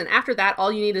attackers, and after that,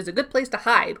 all you need is a good place to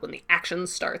hide when the action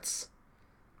starts.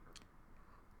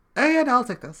 Oh, yeah, no, I'll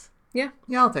take this. Yeah.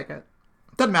 Yeah, I'll take it.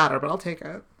 Doesn't matter, but I'll take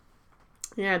it.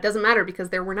 Yeah, it doesn't matter because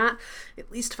there were not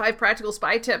at least 5 practical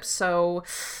spy tips, so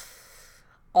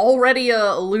already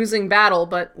a losing battle,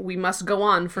 but we must go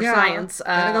on for science.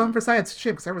 Gotta go on for science.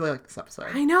 Shame, because I really like this episode.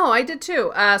 I know, I did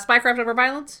too. Spycraft over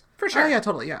violence? For sure. Oh, yeah,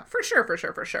 totally, yeah. For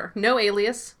sure. No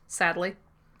Alias, sadly.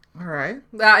 All right.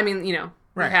 I mean, you know,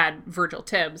 right. We had Virgil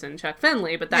Tibbs and Chuck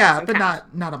Finley, but that doesn't but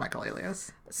count. not a Michael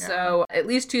Alias. So, at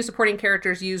least 2 supporting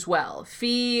characters used well.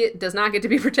 Fee does not get to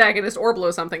be protagonist or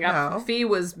blow something up. No. Fee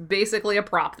was basically a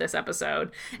prop this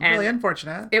episode. And really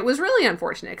unfortunate. It was really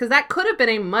unfortunate, because that could have been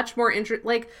a much more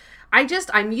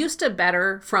I'm used to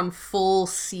better from full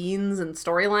scenes and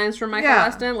storylines from Michael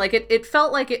Weston. Like, it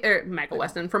felt like Michael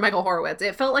Weston, from Michael Horowitz.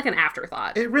 It felt like an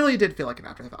afterthought. It really did feel like an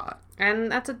afterthought.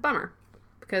 And that's a bummer.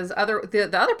 Because the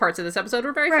other parts of this episode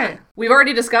were very fun. We've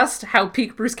already discussed how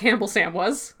peak Bruce Campbell Sam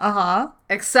was.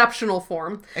 Exceptional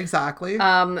form. Exactly.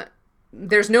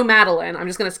 There's no Madeline. I'm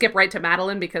just going to skip right to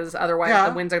Madeline because otherwise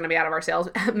the winds are going to be out of our sails.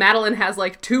 Madeline has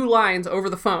like 2 lines over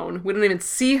the phone. We don't even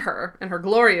see her and her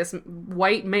glorious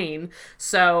white mane.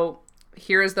 So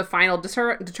here is the final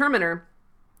determiner.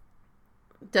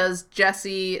 Does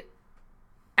Jesse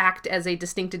act as a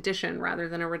distinct addition rather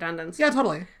than a redundancy? Yeah,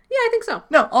 totally. Yeah, I think so.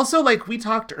 No, also, like, we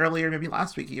talked earlier, maybe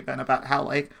last week even, about how,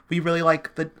 like, we really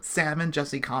like the Sam and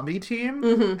Jesse comedy team.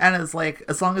 And as, like,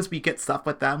 as long as we get stuff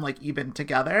with them, like, even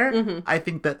together, I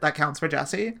think that counts for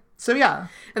Jesse. So, yeah.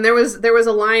 And there was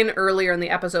a line earlier in the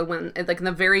episode when, like, in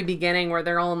the very beginning where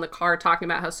they're all in the car talking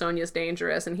about how Sonya's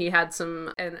dangerous, and he had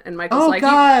some, and Michael's like,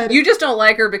 God. You just don't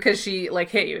like her because she, like,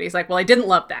 hit you. And he's like, well, I didn't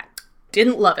love that.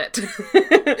 Didn't love it.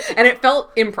 And it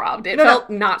felt improv. It felt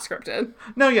not scripted.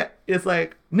 No, yeah. It's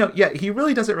like, no, yeah, he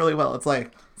really does it really well. It's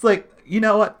like, you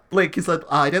know what? Like, he's like,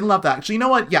 I didn't love that. Actually, you know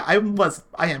what? Yeah, I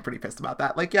am pretty pissed about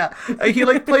that. Like, yeah. He,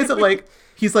 like, plays it like,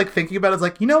 he's, like, thinking about it. It's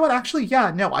like, you know what? Actually, yeah,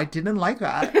 no, I didn't like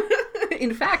that.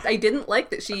 In fact, I didn't like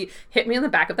that she hit me on the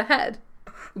back of the head.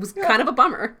 It was kind of a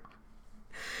bummer.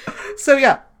 So,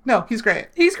 yeah. No, he's great.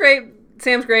 He's great.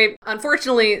 Sam's great.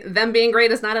 Unfortunately, them being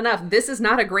great is not enough. This is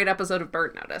not a great episode of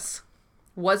Burn Notice.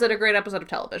 Was it a great episode of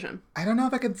television? I don't know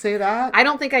if I can say that. I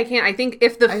don't think I can. I think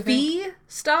if the Fee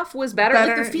stuff was better,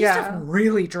 like the Fee stuff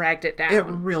really dragged it down. It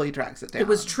really drags it down. It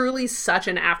was truly such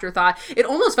an afterthought. It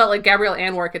almost felt like Gabrielle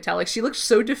Anwar could tell. Like, she looked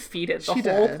so defeated the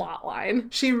whole plot line.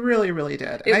 She really, really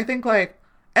did. And I think, like,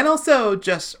 and also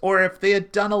just, or if they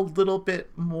had done a little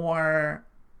bit more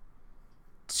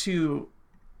to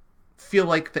feel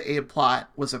like the A plot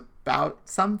was about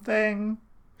something.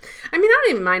 I mean, I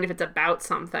don't even mind if it's about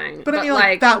something. But I mean,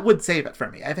 like, that would save it for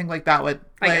me. I think, like, that would...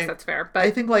 I guess that's fair, but... I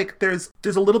think, like, there's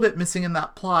a little bit missing in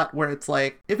that plot where it's,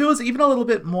 like, if it was even a little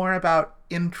bit more about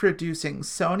introducing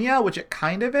Sonya, which it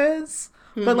kind of is,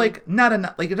 but, like, not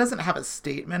enough... Like, it doesn't have a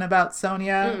statement about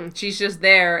Sonya. She's just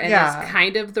there and is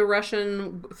kind of the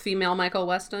Russian female Michael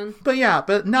Weston. But, yeah,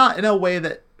 but not in a way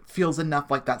that feels enough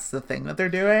like that's the thing that they're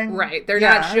doing. Right. They're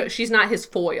Yeah. not, she's not his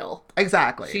foil.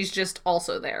 Exactly. She's just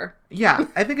also there. Yeah.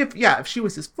 I think if she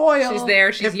was his foil. She's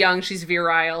there, she's young, she's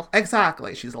virile.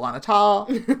 Exactly. She's Alana Tall.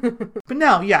 But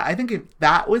no, yeah, I think if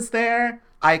that was there,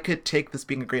 I could take this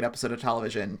being a great episode of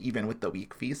television, even with the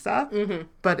weak fee stuff. Mm-hmm.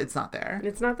 But it's not there.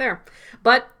 It's not there.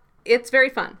 But it's very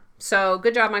fun. So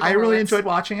good job, Michael I really Hurwitz. enjoyed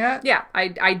watching it. Yeah,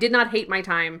 I did not hate my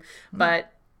time,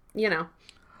 but, you know.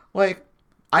 Like,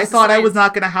 I thought I was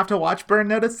not going to have to watch Burn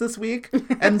Notice this week.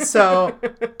 And so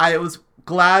I was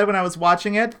glad when I was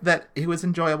watching it that it was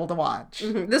enjoyable to watch.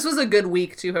 This was a good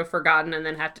week to have forgotten and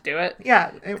then have to do it.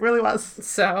 Yeah, it really was.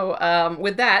 So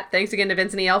with that, thanks again to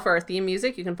Vincent E.L. for our theme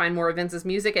music. You can find more of Vince's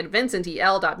music at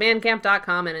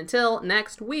vincentel.bandcamp.com. And until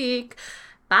next week,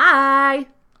 bye!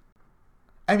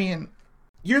 I mean,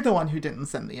 you're the one who didn't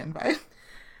send the invite.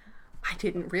 I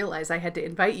didn't realize I had to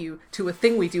invite you to a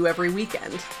thing we do every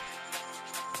weekend.